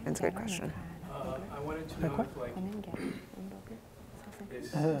 that's a good question. I wanted to know if, like,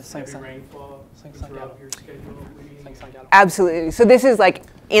 is heavy rainfall throughout your schedule? Absolutely. So this is like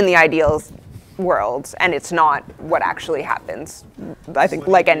in the ideal world, and it's not what actually happens. I think,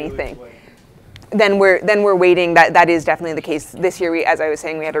 like anything. Then we're waiting. That is definitely the case this year. As I was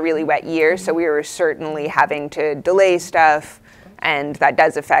saying, we had a really wet year, so we were certainly having to delay stuff, and that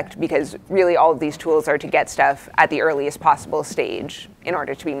does affect, because really all of these tools are to get stuff at the earliest possible stage in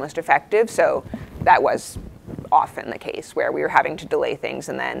order to be most effective. So that was often the case where we were having to delay things,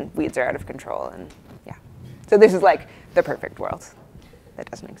 and then weeds are out of control, and yeah. So this is like the perfect world that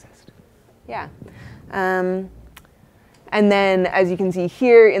doesn't exist. Yeah. And then, as you can see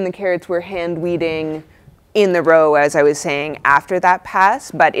here in the carrots, we're hand weeding in the row, as I was saying, after that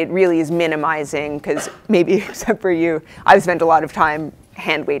pass, but it really is minimizing, because maybe except for you, I've spent a lot of time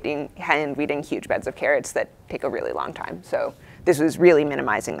hand weeding huge beds of carrots that take a really long time. So this was really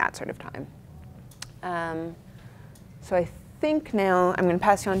minimizing that sort of time. So I think now I'm going to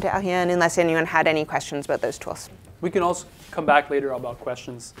pass you on to Ariane, unless anyone had any questions about those tools. We can also come back later about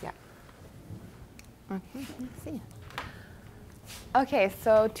questions. Yeah. Okay, let's see. Okay,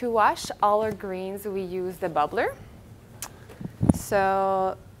 so to wash all our greens, we use the bubbler.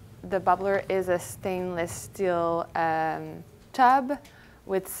 So the bubbler is a stainless steel tub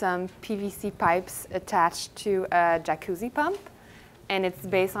with some PVC pipes attached to a jacuzzi pump. And it's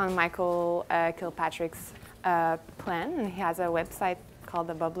based on Michael Kilpatrick's plan. And he has a website called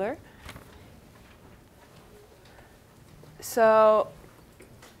The Bubbler. So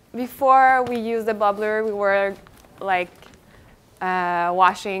before we used the bubbler, we were like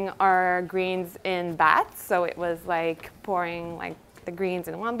washing our greens in baths. So it was like pouring like the greens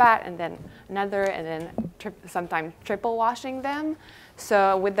in one bath and then another, and then sometimes triple washing them.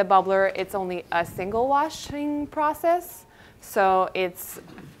 So with the bubbler, it's only a single washing process. So it's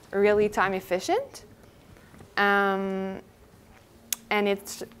really time efficient. And it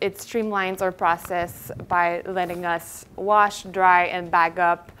streamlines our process by letting us wash, dry, and bag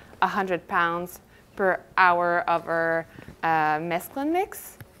up 100 pounds per hour of our mesclun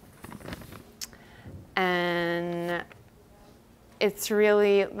mix. And it's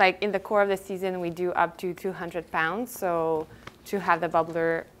really, like in the core of the season, we do up to 200 pounds. So to have the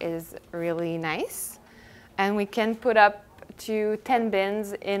bubbler is really nice. And we can put up to 10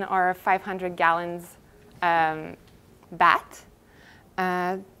 bins in our 500 gallons bath.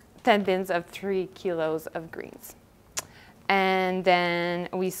 10 bins of 3 kilos of greens. And then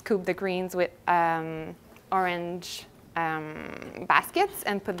we scoop the greens with orange baskets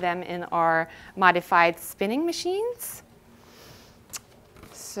and put them in our modified spinning machines.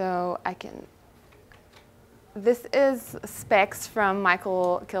 So this is specs from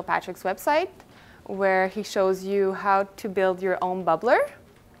Michael Kilpatrick's website, where he shows you how to build your own bubbler.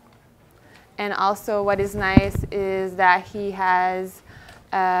 And also what is nice is that he has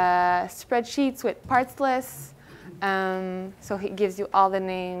spreadsheets with parts lists. So he gives you all the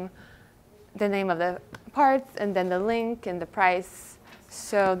name of the parts, and then the link and the price.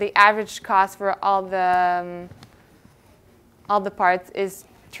 So the average cost for all the parts is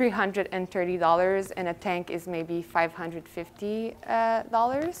 $330, and a tank is maybe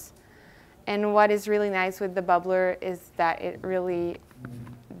 $550. And what is really nice with the bubbler is that it really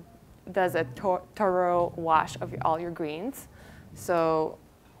does a thorough wash of all your greens. So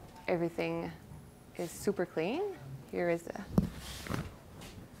everything is super clean. Here is the...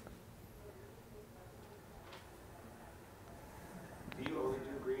 Do you only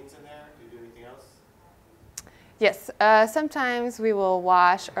do greens in there? Do you do anything else? Yes, sometimes we will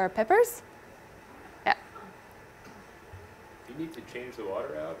wash our peppers. Yeah. Do you need to change the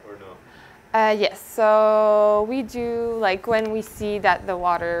water out or no? Yes, so we do, like when we see that the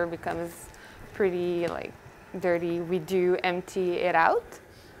water becomes pretty like dirty, we do empty it out.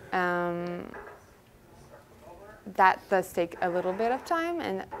 That does take a little bit of time,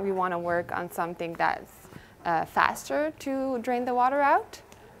 and we want to work on something that's faster to drain the water out.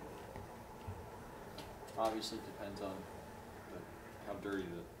 Obviously, it depends on how dirty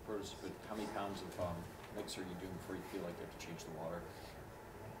the produce, but how many pounds of mix are you doing before you feel like you have to change the water?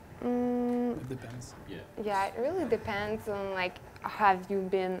 It depends. Yeah, it really depends on like, have you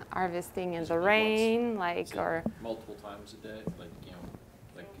been harvesting in the rain, like, or multiple times a day, like, you know,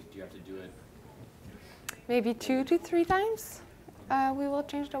 like do you have to do it? Maybe 2 to 3 times. We will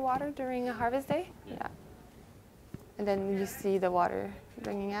change the water during a harvest day. Yeah. And then you see the water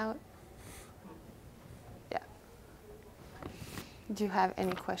bringing out. Yeah. Do you have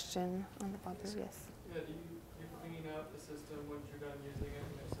any question on the bubbler? Yes. Yeah, do you clean out the system once you're done using it?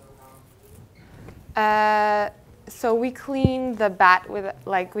 And if so, how? So we clean the bat with,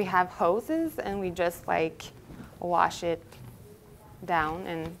 like, we have hoses, and we just like wash it down,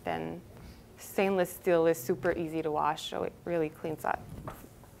 and then stainless steel is super easy to wash, so it really cleans up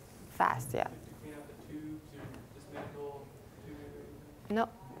fast. Yeah. Do you clean out the tubes or dismantle tubes? No.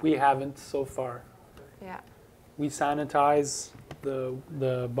 We haven't so far. Yeah. We sanitize the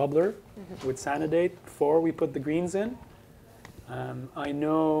bubbler with Sanidate before we put the greens in. I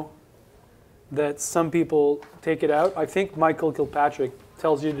know that some people take it out. I think Michael Kilpatrick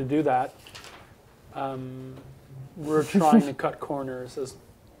tells you to do that. We're trying to cut corners as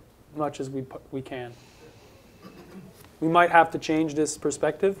much as we can. We might have to change this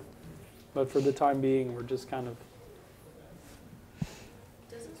perspective, but for the time being, we're just kind of...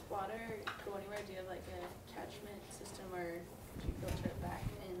 Does this water go anywhere? Do you have like a catchment system, or do you filter it back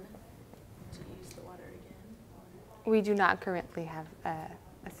in to use the water again? We do not currently have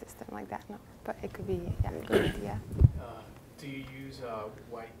a system like that, no. But it could be, yeah, a good idea. Do you use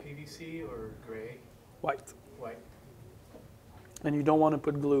white PVC or gray? White. White. And you don't want to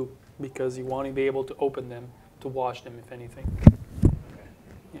put glue because you want to be able to open them, to wash them if anything. Okay.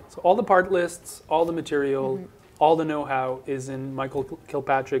 Yeah, so all the part lists, all the material, all the know-how is in Michael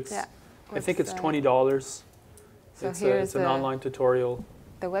Kilpatrick's. Yeah. I think it's $20. So it's an online tutorial.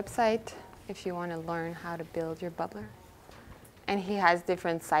 The website, if you want to learn how to build your bubbler. And he has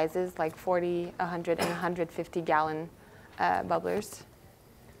different sizes, like 40, 100, and 150 gallon bubblers.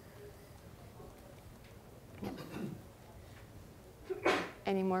 Yeah.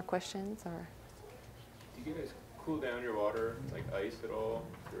 Any more questions? Or? Do you guys cool down your water, like ice at all?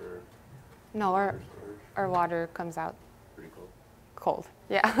 Or no, our water comes out pretty cold. Cold,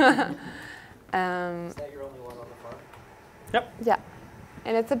 yeah. Is that your only one on the farm? Yep. Yeah,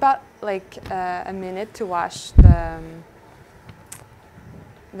 and it's about like a minute to wash the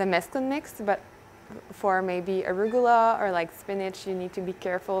mesclun mix, but for maybe arugula or like spinach, you need to be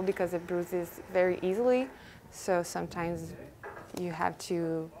careful because it bruises very easily. So sometimes you have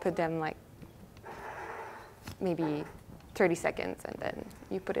to put them like maybe 30 seconds and then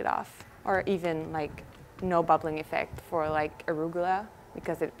you put it off. Or even like no bubbling effect for like arugula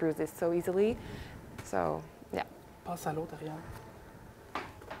because it bruises so easily. So yeah. Passe à l'autre, Ariane.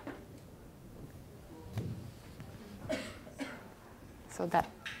 So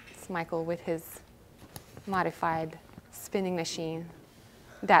that's Michael with his modified spinning machine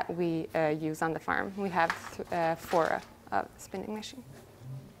that we use on the farm. We have 4 spinning machine.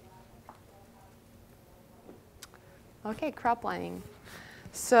 Okay, crop lining.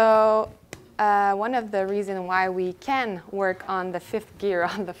 So one of the reasons why we can work on the 5th gear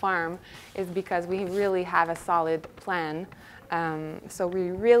on the farm is because we really have a solid plan. So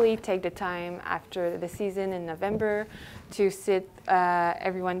we really take the time after the season in November to sit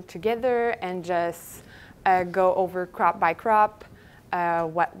everyone together and just go over crop by crop,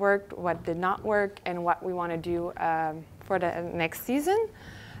 what worked, what did not work, and what we want to do for the next season.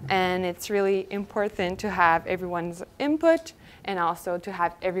 And it's really important to have everyone's input and also to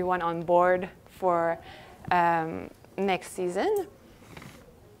have everyone on board for next season.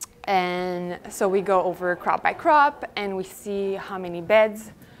 And so we go over crop by crop and we see how many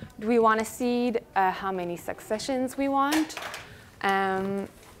beds do we want to seed, how many successions we want. And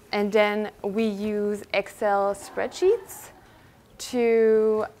then we use Excel spreadsheets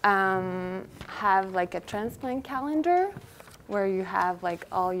to have like a transplant calendar where you have like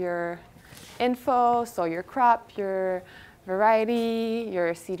all your info, so your crop, your variety,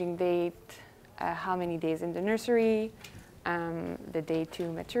 your seeding date, how many days in the nursery, the day to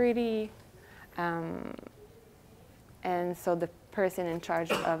maturity. And so the person in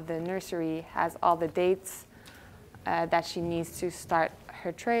charge of the nursery has all the dates that she needs to start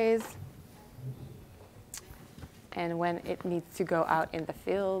her trays and when it needs to go out in the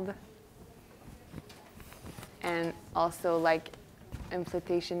field. And also like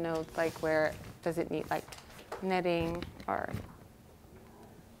implantation notes, like where does it need like netting or.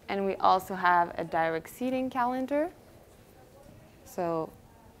 And we also have a direct seeding calendar. So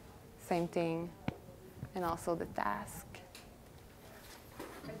same thing, and also the task.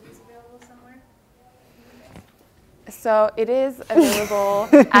 Are these available somewhere? So it is available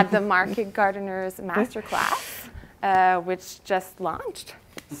at the Market Gardeners Masterclass, which just launched.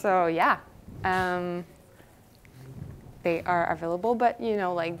 So yeah, they are available, but you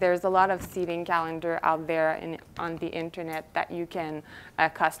know, like there's a lot of seeding calendar out there on the internet that you can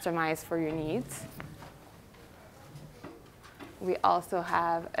customize for your needs. We also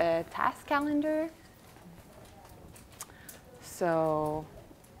have a task calendar. So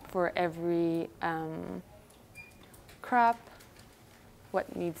for every crop,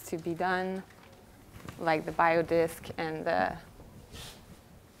 what needs to be done, like the biodisc and the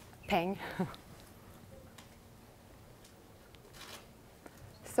peng.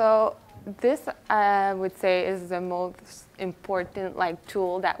 So this, I would say, is the most important like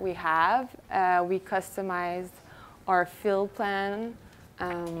tool that we have. We customize our field plan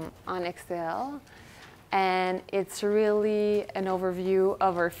on Excel, and it's really an overview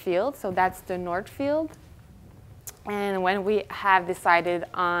of our field. So that's the north field. And when we have decided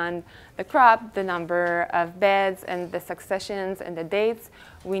on the crop, the number of beds and the successions and the dates,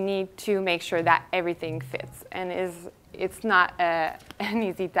 we need to make sure that everything fits. And it's not an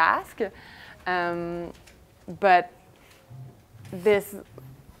easy task, but this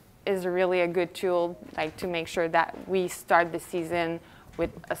is really a good tool, like to make sure that we start the season with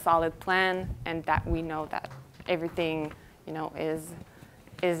a solid plan and that we know that everything, you know, is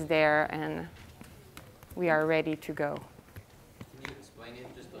there and we are ready to go. Can you explain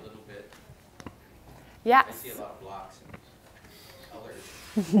it just a little bit? Yeah. I see a lot of blocks and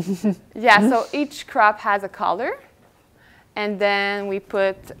colors. Yeah, so each crop has a color, and then we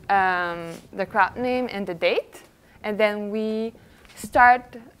put the crop name and the date, and then we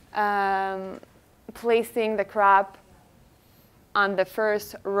start placing the crop on the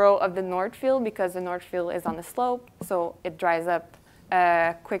first row of the north field because the north field is on the slope, so it dries up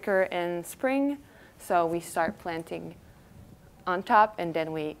quicker in spring. So we start planting on top, and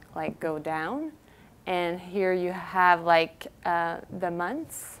then we like go down. And here you have like the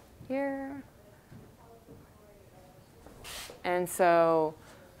months here. And so,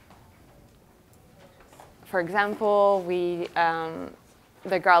 for example,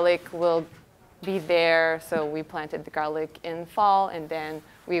 the garlic will be there, so we planted the garlic in fall, and then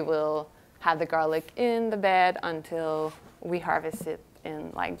we will have the garlic in the bed until we harvest it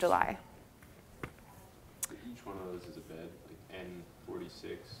in like July. Each one of those is a bed, like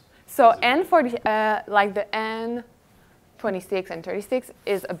N46. So N40, like the N26 and 36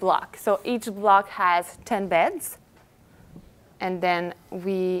 is a block. So each block has 10 beds, and then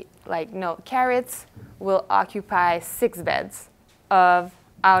carrots will occupy 6 beds out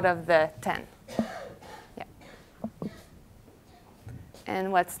of the 10. Yeah.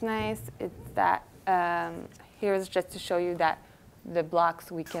 And what's nice is that here's just to show you that the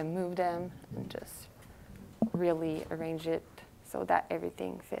blocks, we can move them and just really arrange it so that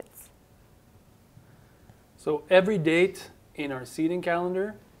everything fits. So every date in our seeding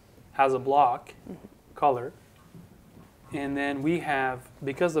calendar has a block color. And then we have,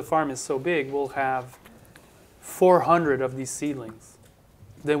 because the farm is so big, we'll have 400 of these seedlings.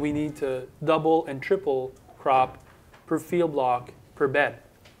 Then we need to double and triple crop per field block per bed.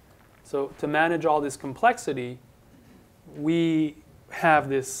 So to manage all this complexity, we have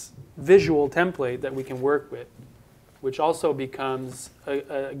this visual template that we can work with, which also becomes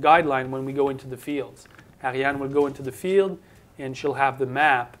a guideline when we go into the fields. Ariane will go into the field, and she'll have the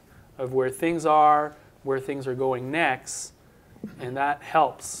map of where things are going next, and that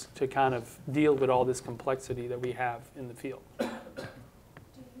helps to kind of deal with all this complexity that we have in the field. Do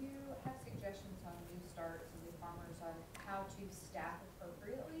you have suggestions on new starts and new farmers on how to staff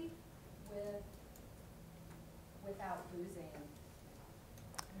appropriately without losing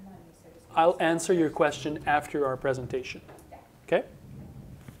money, so to speak? I'll answer your question after our presentation. Okay?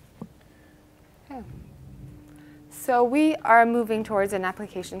 Okay. So we are moving towards an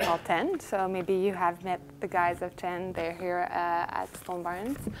application called 10. So maybe you have met the guys of 10. They're here at Stone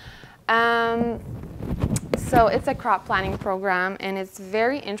Barns. So it's a crop planning program, and it's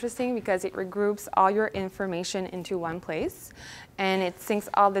very interesting because it regroups all your information into one place, and it syncs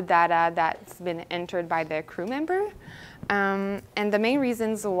all the data that's been entered by the crew member. And the main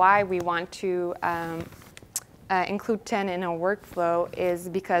reasons why we want to include 10 in our workflow is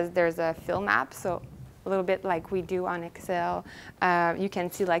because there's a field map. So a little bit like we do on Excel, you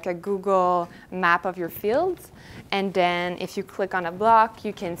can see like a Google map of your fields, and then if you click on a block,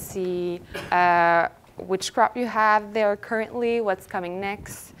 you can see which crop you have there currently, what's coming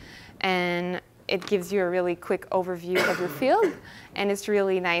next, and it gives you a really quick overview of your field. And it's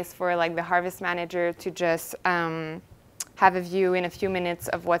really nice for like the harvest manager to just have a view in a few minutes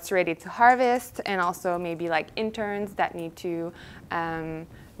of what's ready to harvest, and also maybe like interns that need to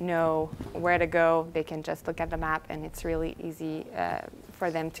know where to go. They can just look at the map, and it's really easy for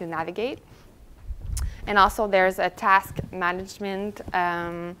them to navigate. And also there's a task management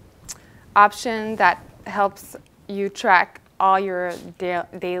option that helps you track all your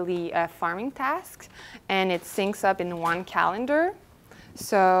daily farming tasks, and it syncs up in one calendar.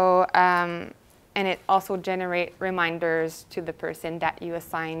 So, and it also generates reminders to the person that you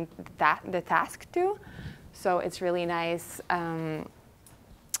assigned the task to. So it's really nice.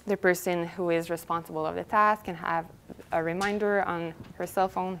 The person who is responsible of the task can have a reminder on her cell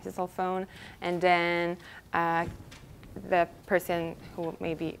phone, his cell phone, and then the person who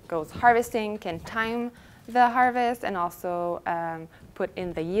maybe goes harvesting can time the harvest and also put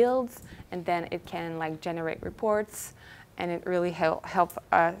in the yields, and then it can like generate reports, and it really help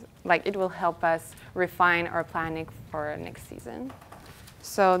us, like it will help us refine our planning for next season.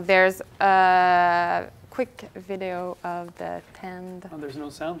 So there's a quick video of the 10. Oh, there's no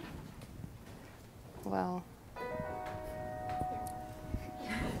sound? Well.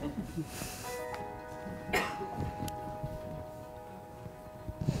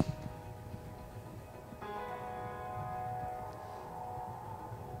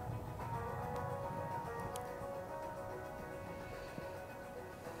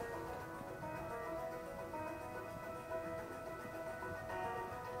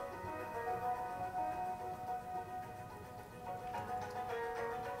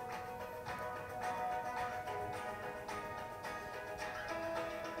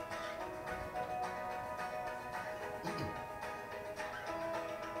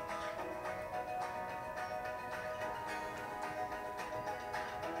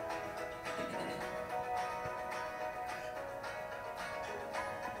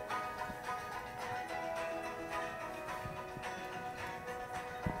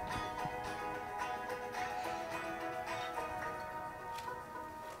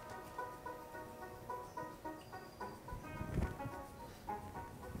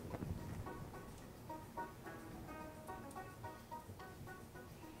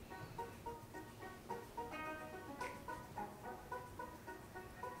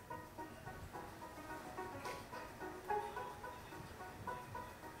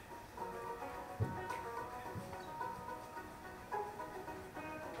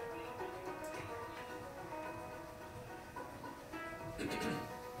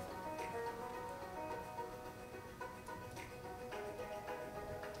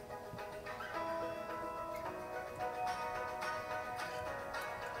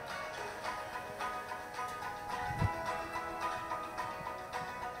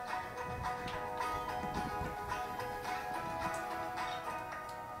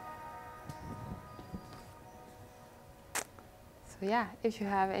 So yeah, if you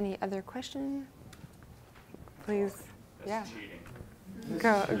have any other questions, please, That's yeah, cheating.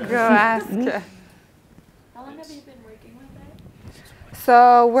 go ask. How long have you been working with that?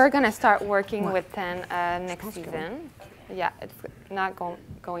 So we're gonna start working with 10 next season. Yeah, it's not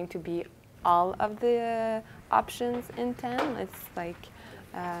going to be all of the options in 10. It's like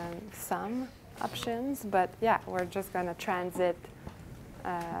some options, but yeah, we're just gonna transit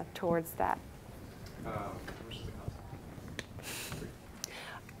towards that.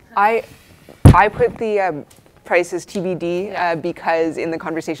 I put the prices TBD because in the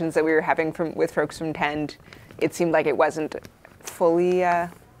conversations that we were having with folks from Tend, it seemed like it wasn't fully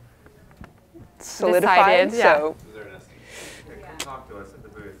solidified. Decided, yeah. So. Come talk to us at the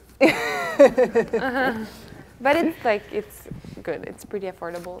booth. But it's good. It's pretty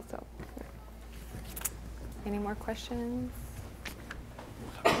affordable. So, any more questions?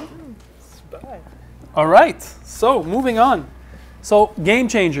 All right, so moving on. So game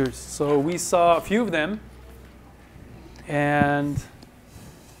changers. So we saw a few of them. And,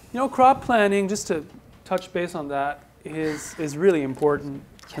 you know, crop planning, just to touch base on that, is really important,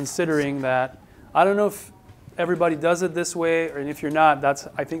 considering that I don't know if everybody does it this way, or if you're not,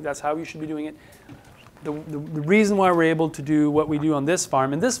 I think that's how you should be doing it. The reason why we're able to do what we do on this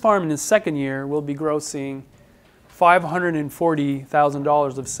farm, and this farm in its second year will be grossing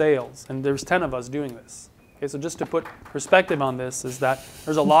 $540,000 of sales, and there's 10 of us doing this. Okay, so just to put perspective on this is that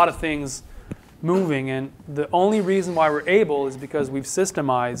there's a lot of things moving, and the only reason why we're able is because we've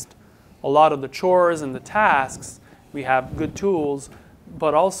systemized a lot of the chores and the tasks. We have good tools,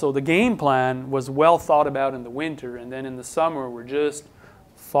 but also the game plan was well thought about in the winter, and then in the summer we're just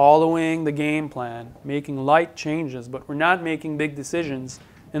following the game plan, making light changes, but we're not making big decisions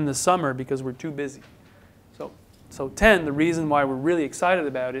in the summer because we're too busy. So 10, the reason why we're really excited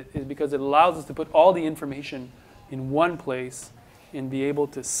about it is because it allows us to put all the information in one place and be able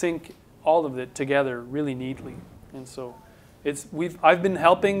to sync all of it together really neatly. And so I've been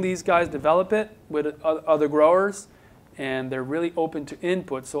helping these guys develop it with other growers, and they're really open to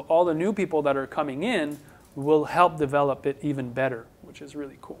input. So all the new people that are coming in will help develop it even better, which is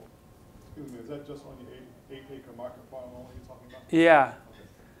really cool. Excuse me, is that just on the 8-acre market farm only you're talking about? Yeah.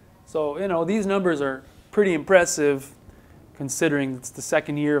 So, you know, these numbers are pretty impressive considering it's the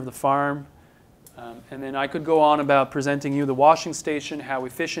second year of the farm. And then I could go on about presenting you the washing station, how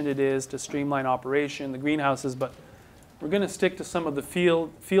efficient it is to streamline operation, the greenhouses, but we're going to stick to some of the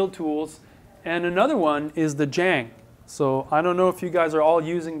field tools. And another one is the Jang. So I don't know if you guys are all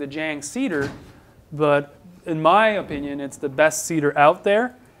using the Jang seeder, but in my opinion, it's the best seeder out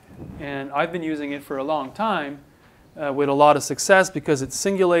there. And I've been using it for a long time with a lot of success because it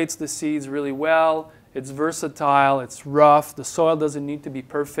singulates the seeds really well. It's versatile, it's rough, the soil doesn't need to be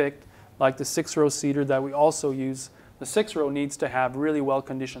perfect like the 6-row seeder that we also use. The 6-row needs to have really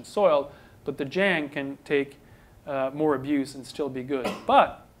well-conditioned soil, but the Jang can take more abuse and still be good.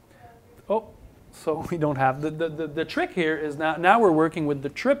 But, so we don't have, the trick here is now we're working with the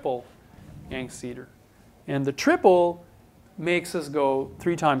triple Yang seeder. And the triple makes us go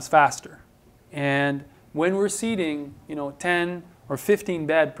 3 times faster. And when we're seeding, 10 or 15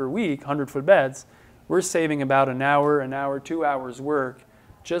 bed per week, 100-foot beds, we're saving about an hour, 2 hours work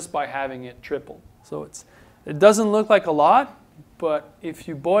just by having it triple. So it doesn't look like a lot, but if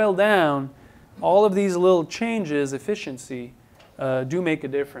you boil down all of these little changes, efficiency, do make a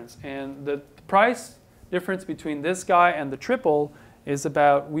difference. And the price difference between this guy and the triple is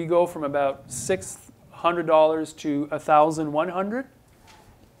we go from about $600 to $1,100.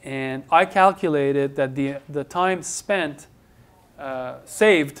 And I calculated that the time spent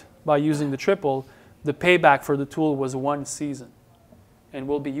saved by using the triple, the payback for the tool was 1 season. And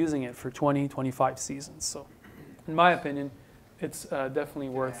we'll be using it for 20, 25 seasons. So in my opinion, it's definitely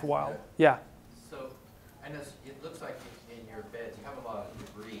worthwhile. Yeah. So I know it looks like in your beds you have a lot of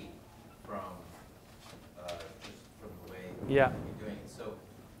debris from just from the way you're doing it. So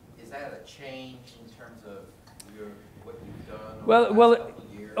is that a change in terms of what you've done over the last couple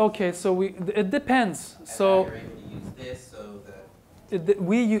of years? Okay, so it depends. And so now you're able to use this so that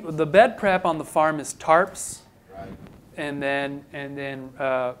the bed prep on the farm is tarps, right, and then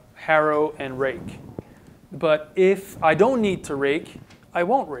harrow and rake. But if I don't need to rake, I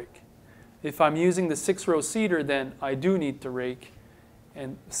won't rake. If I'm using the 6-row seeder, then I do need to rake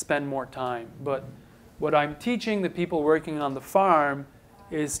and spend more time. But what I'm teaching the people working on the farm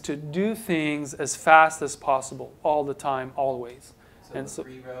is to do things as fast as possible, all the time, always. So and the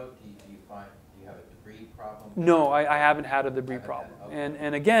 3-row, do you have a debris problem? No, I haven't had a debris problem. Okay.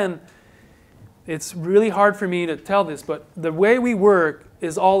 And again, it's really hard for me to tell this, but the way we work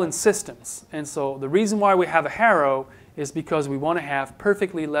is all in systems. And so the reason why we have a harrow is because we want to have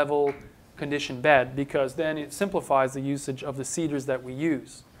perfectly level conditioned bed, because then it simplifies the usage of the cedars that we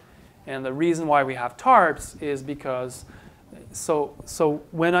use. And the reason why we have tarps is because, so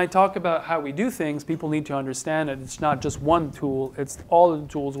when I talk about how we do things, people need to understand that it's not just one tool, it's all of the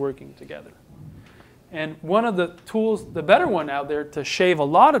tools working together. And one of the tools, the better one out there to shave a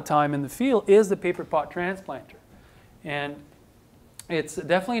lot of time in the field is the paper pot transplanter. And it's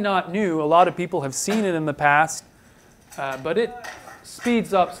definitely not new. A lot of people have seen it in the past, but it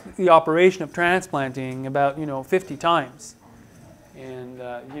speeds up the operation of transplanting about 50 times. And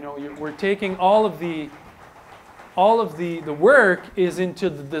we're taking all of the work is into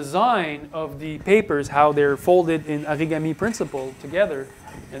the design of the papers, how they're folded in origami principle together,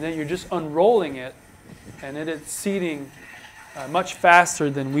 and then you're just unrolling it, and then it's seating much faster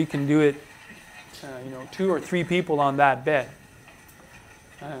than we can do it. 2 or 3 people on that bed.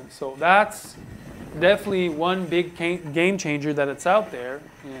 So that's definitely one big game changer that it's out there.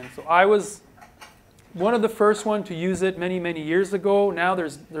 And so I was one of the first one to use it many, many years ago. Now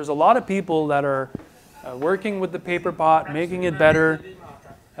there's a lot of people that are working with the paper pot, making it better.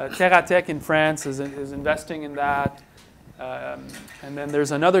 Terratech in France is investing in that. And then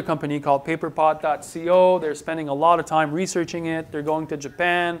there's another company called paperpot.co. They're spending a lot of time researching it. They're going to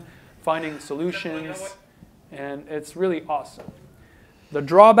Japan, finding solutions, and it's really awesome. The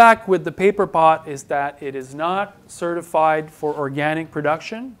drawback with the paper pot is that it is not certified for organic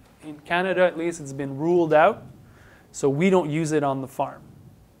production. In Canada, at least, it's been ruled out, so we don't use it on the farm.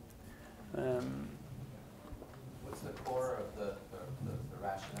 What's the core of the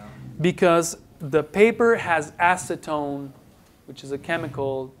rationale? Because the paper has acetone, which is a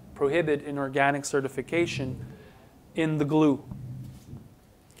chemical prohibited in organic certification, in the glue.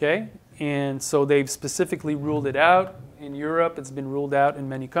 Okay? And so they've specifically ruled it out. In Europe, it's been ruled out in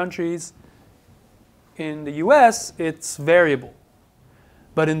many countries. In the US, it's variable.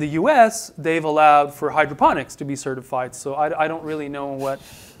 But in the US, they've allowed for hydroponics to be certified. So I don't really know what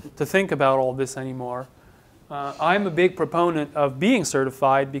to think about all this anymore. I'm a big proponent of being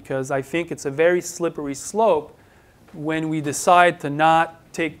certified because I think it's a very slippery slope when we decide to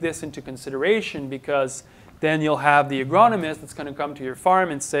not take this into consideration, because then you'll have the agronomist that's going to come to your farm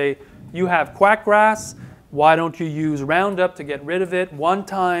and say, you have quackgrass, why don't you use Roundup to get rid of it? One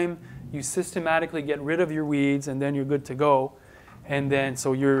time, you systematically get rid of your weeds, and then you're good to go. And then,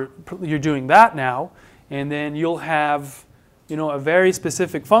 so you're doing that now, and then you'll have, a very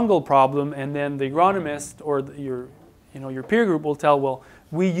specific fungal problem, and then the agronomist or your peer group will tell, well,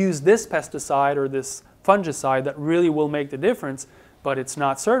 we use this pesticide or this fungicide that really will make the difference, but it's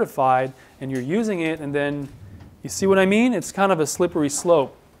not certified, and you're using it, and then, you see what I mean? It's kind of a slippery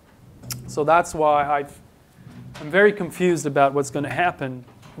slope. So that's why I'm very confused about what's going to happen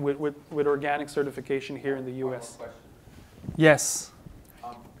with organic certification here in the U.S. Yes.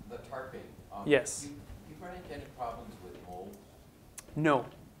 The tarping. Yes. You run into any problems with mold? No.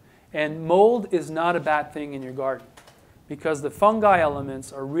 And mold is not a bad thing in your garden, because the fungi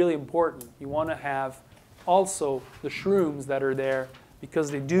elements are really important. You want to have also the shrooms that are there,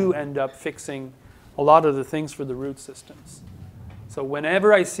 because they do end up fixing a lot of the things for the root systems. So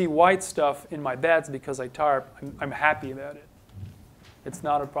whenever I see white stuff in my beds because I tarp, I'm happy about it. It's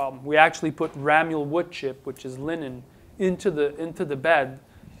not a problem. We actually put ramule wood chip, which is linen, into the bed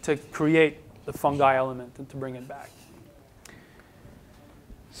to create the fungi element and to bring it back.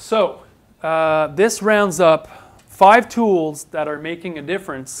 So this rounds up 5 tools that are making a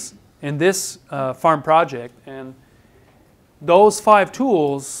difference in this farm project, and those 5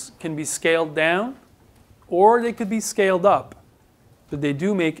 tools can be scaled down or they could be scaled up, but they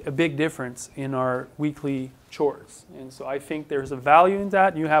do make a big difference in our weekly chores. And so I think there's a value in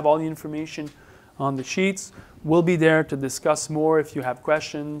that. You have all the information on the sheets. We'll be there to discuss more if you have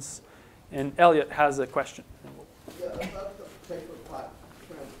questions. And Elliot has a question. Yeah, about the paper pot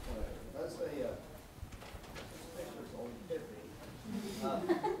transplant. That's a picture's old hippie.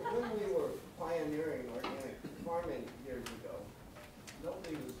 When we were pioneering organic farming years ago,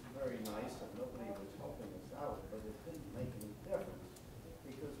 nobody was very nice and nobody was helping us out, but it didn't make any difference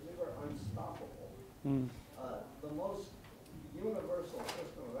because we were unstoppable. The most universal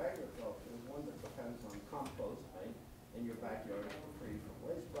system of agriculture is one that depends on compost made in your backyard, free from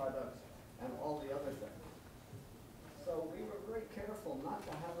waste products, and all the other things. So we were very careful not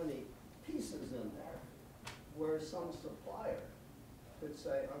to have any pieces in there where some supplier could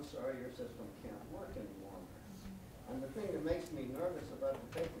say, I'm sorry, your system can't work anymore. And the thing that makes me nervous about the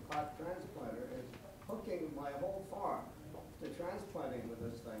paper pot transplanter is hooking my whole farm to transplanting with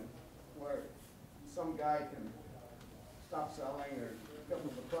this thing, where some guy can stop selling or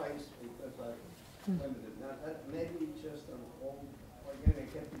double the price because I've limited net that may be just an old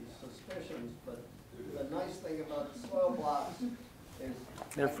organic hippie suspicions, but the nice thing about the soil blocks is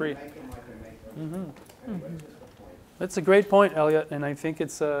they're free. Make them, I can make them. Anyway, just a point. That's a great point, Elliot, and I think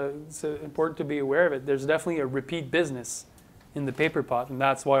it's important to be aware of it. There's definitely a repeat business in the paper pot, and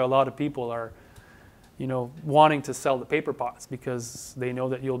that's why a lot of people are, wanting to sell the paper pots because they know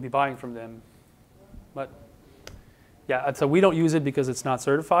that you'll be buying from them. But yeah, so we don't use it because it's not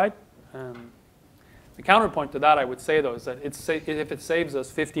certified. The counterpoint to that, I would say, though, is that if it saves us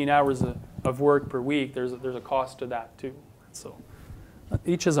 15 hours of work per week, there's a cost to that too. So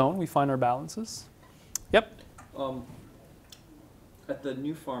each his own. We find our balances. Yep. At the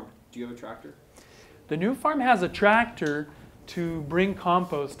new farm, do you have a tractor? The new farm has a tractor to bring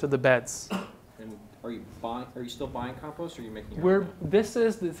compost to the beds. And are you still buying compost, or are you making your own? This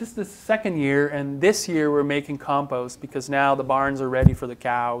is the second year, and this year we're making compost because now the barns are ready for the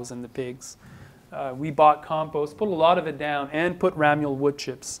cows and the pigs. We bought compost, put a lot of it down, and put ramule wood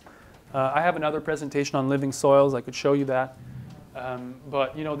chips. I have another presentation on living soils. I could show you that.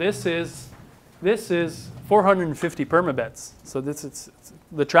 But this is 450 permabeds. So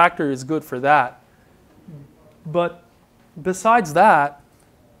the tractor is good for that. But besides that,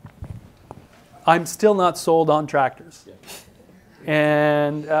 I'm still not sold on tractors. Yeah.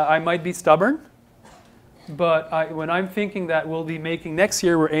 And I might be stubborn. But when I'm thinking that we'll be making, next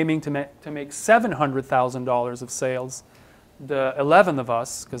year we're aiming to make $700,000 of sales, the 11 of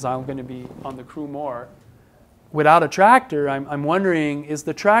us, because I'm going to be on the crew more. Without a tractor, I'm wondering, is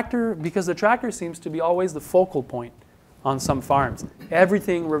the tractor, because the tractor seems to be always the focal point on some farms.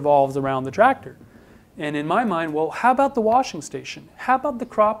 Everything revolves around the tractor. And in my mind, well, how about the washing station? How about the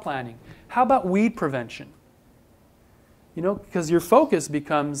crop planting? How about weed prevention? Because your focus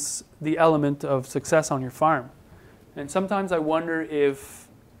becomes the element of success on your farm. And sometimes I wonder if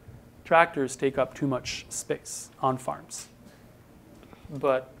tractors take up too much space on farms.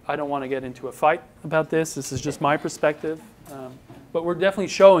 But I don't want to get into a fight about this. This is just my perspective. But we're definitely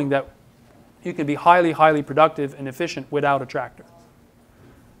showing that you can be highly, highly productive and efficient without a tractor.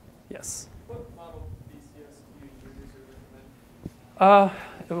 Yes? What model BCS do you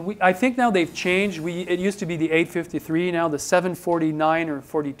recommend? I think now they've changed. It used to be the 853. Now the 749 or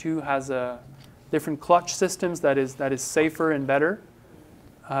 42 has a different clutch systems that is safer and better.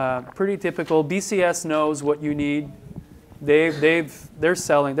 Pretty typical. BCS knows what you need. They're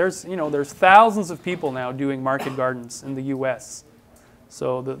selling. There's thousands of people now doing market gardens in the U.S.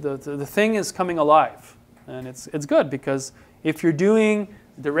 So the thing is coming alive, and it's good because if you're doing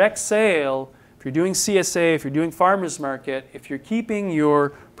direct sale, if you're doing CSA, if you're doing farmers market, if you're keeping your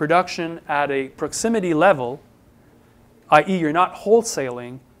production at a proximity level, i.e. you're not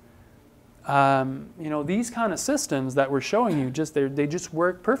wholesaling, these kind of systems that we're showing you, they just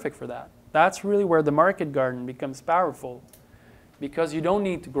work perfect for that. That's really where the market garden becomes powerful because you don't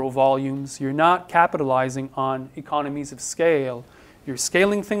need to grow volumes. You're not capitalizing on economies of scale. You're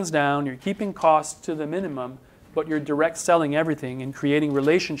scaling things down. You're keeping costs to the minimum, but you're direct selling everything and creating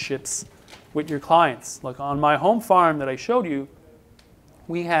relationships with your clients. Like on my home farm that I showed you,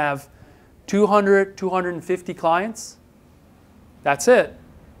 we have 200, 250 clients. That's it.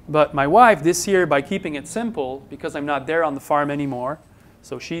 But my wife this year, by keeping it simple, because I'm not there on the farm anymore,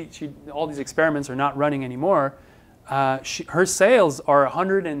 so all these experiments are not running anymore, her sales are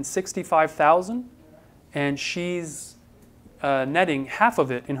 $165,000, and she's netting half of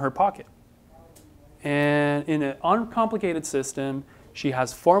it in her pocket. And in an uncomplicated system, she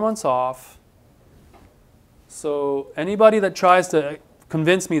has 4 months off. So anybody that tries to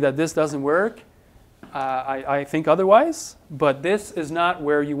convince me that this doesn't work, I think otherwise. But this is not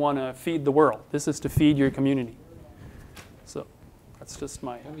where you want to feed the world. This is to feed your community. So that's just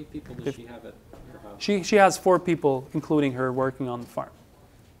my... How many people does she have at her house? She has 4 people, including her, working on the farm.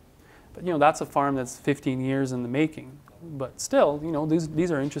 But that's a farm that's 15 years in the making. But still,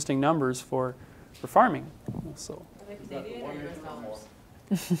 these are interesting numbers for farming. So. Are they Canadian or US dollars?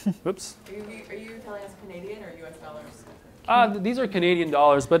 Whoops. Are you telling us Canadian or US dollars? These are Canadian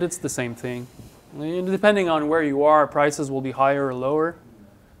dollars, but it's the same thing. Depending on where you are, prices will be higher or lower.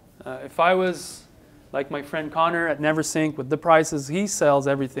 If I was like my friend Connor at Neversink with the prices he sells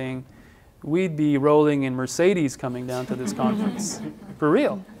everything, we'd be rolling in Mercedes coming down to this conference. For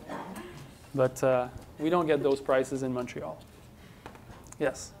real. But we don't get those prices in Montreal.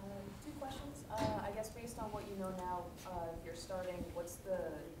 Yes? 2 questions. I guess based on what you know now, if you're starting, what's the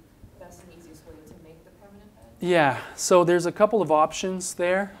best and easiest way to make the permanent bed? Yeah, so there's a couple of options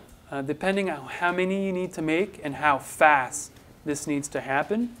there, depending on how many you need to make and how fast this needs to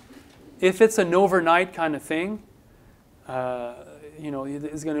happen. If it's an overnight kind of thing,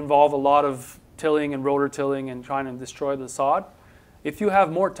 it's going to involve a lot of tilling and rotor tilling and trying to destroy the sod. If you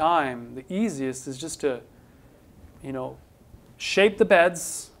have more time, the easiest is just to, you know, shape the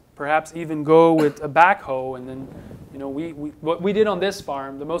beds, perhaps even go with a backhoe, and then, you know, what we did on this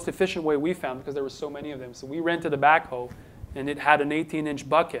farm, the most efficient way we found, because there were so many of them, so we rented a backhoe, and it had an 18-inch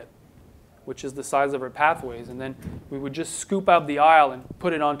bucket, which is the size of our pathways, and then we would just scoop out the aisle and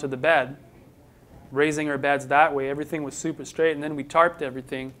put it onto the bed, raising our beds that way. Everything was super straight, and then we tarped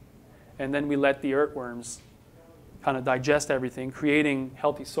everything, and then we let the earthworms kind of digest everything, creating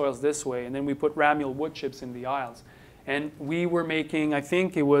healthy soils this way, and then we put ramule wood chips in the aisles. And we were making, I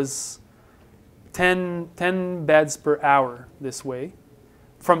think it was 10 beds per hour this way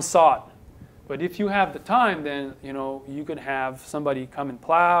from sod. But if you have the time, then, you know, you could have somebody come and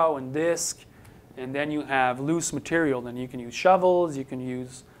plow and disc, and then you have loose material. Then you can use shovels, you can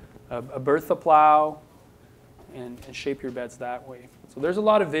use a Bertha plow, and shape your beds that way. So there's a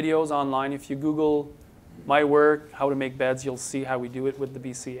lot of videos online. If you Google my work, how to make beds, you'll see how we do it with the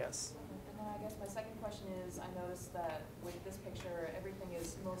BCS. And then I guess my second question is, I noticed that with this picture, everything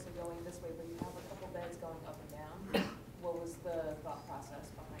is mostly going this way, but you have a couple beds going up and down. What was the thought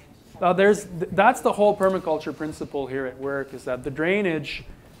process behind? That's the whole permaculture principle here at work, is that the drainage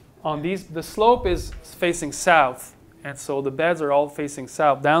on these, the slope is facing south, and so the beds are all facing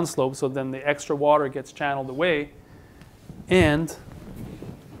south, downslope, so then the extra water gets channeled away, and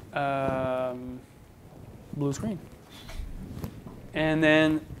blue screen. And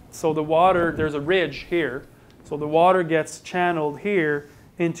then, so the water, there's a ridge here, so the water gets channeled here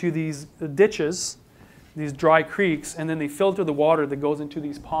into these ditches, these dry creeks, and then they filter the water that goes into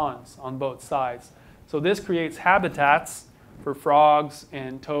these ponds on both sides. So this creates habitats for frogs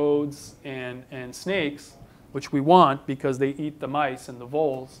and toads and snakes, which we want because they eat the mice and the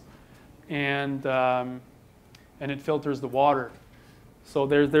voles, and it filters the water. So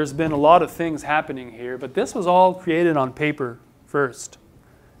there's been a lot of things happening here, but this was all created on paper first.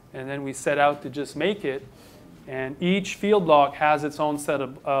 And then we set out to just make it, and each field block has its own set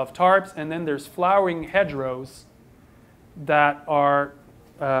of tarps, and then there's flowering hedgerows that are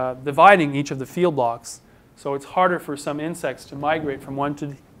dividing each of the field blocks. So it's harder for some insects to migrate from one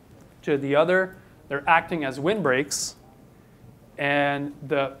to the other. They're acting as windbreaks, and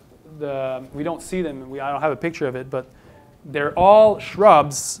we don't see them, I don't have a picture of it, but they're all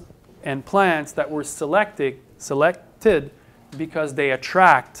shrubs and plants that were selected because they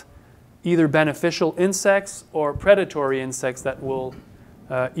attract either beneficial insects or predatory insects that will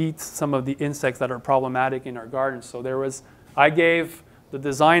eat some of the insects that are problematic in our gardens. So I gave the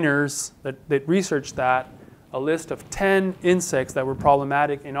designers that researched that a list of 10 insects that were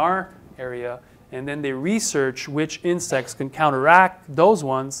problematic in our area, and then they researched which insects can counteract those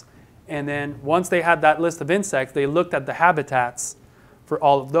ones. And then once they had that list of insects, they looked at the habitats for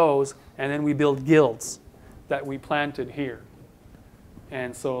all of those, and then we built guilds that we planted here.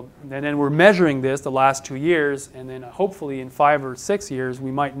 And so and then we're measuring this the last 2 years, and then hopefully in 5 or 6 years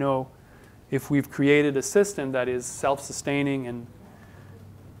we might know if we've created a system that is self-sustaining. And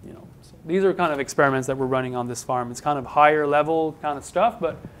you know, so these are kind of experiments that we're running on this farm. It's kind of higher level kind of stuff,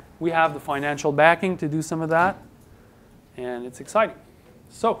 but we have the financial backing to do some of that, and it's exciting.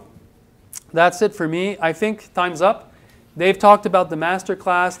 So that's it for me. I think time's up. They've talked about the master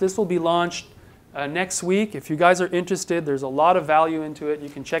class. This will be launched next week. If you guys are interested, there's a lot of value into it. You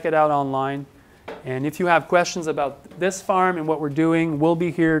can check it out online. And if you have questions about this farm and what we're doing, we'll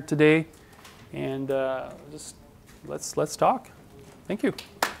be here today. And just let's talk. Thank you.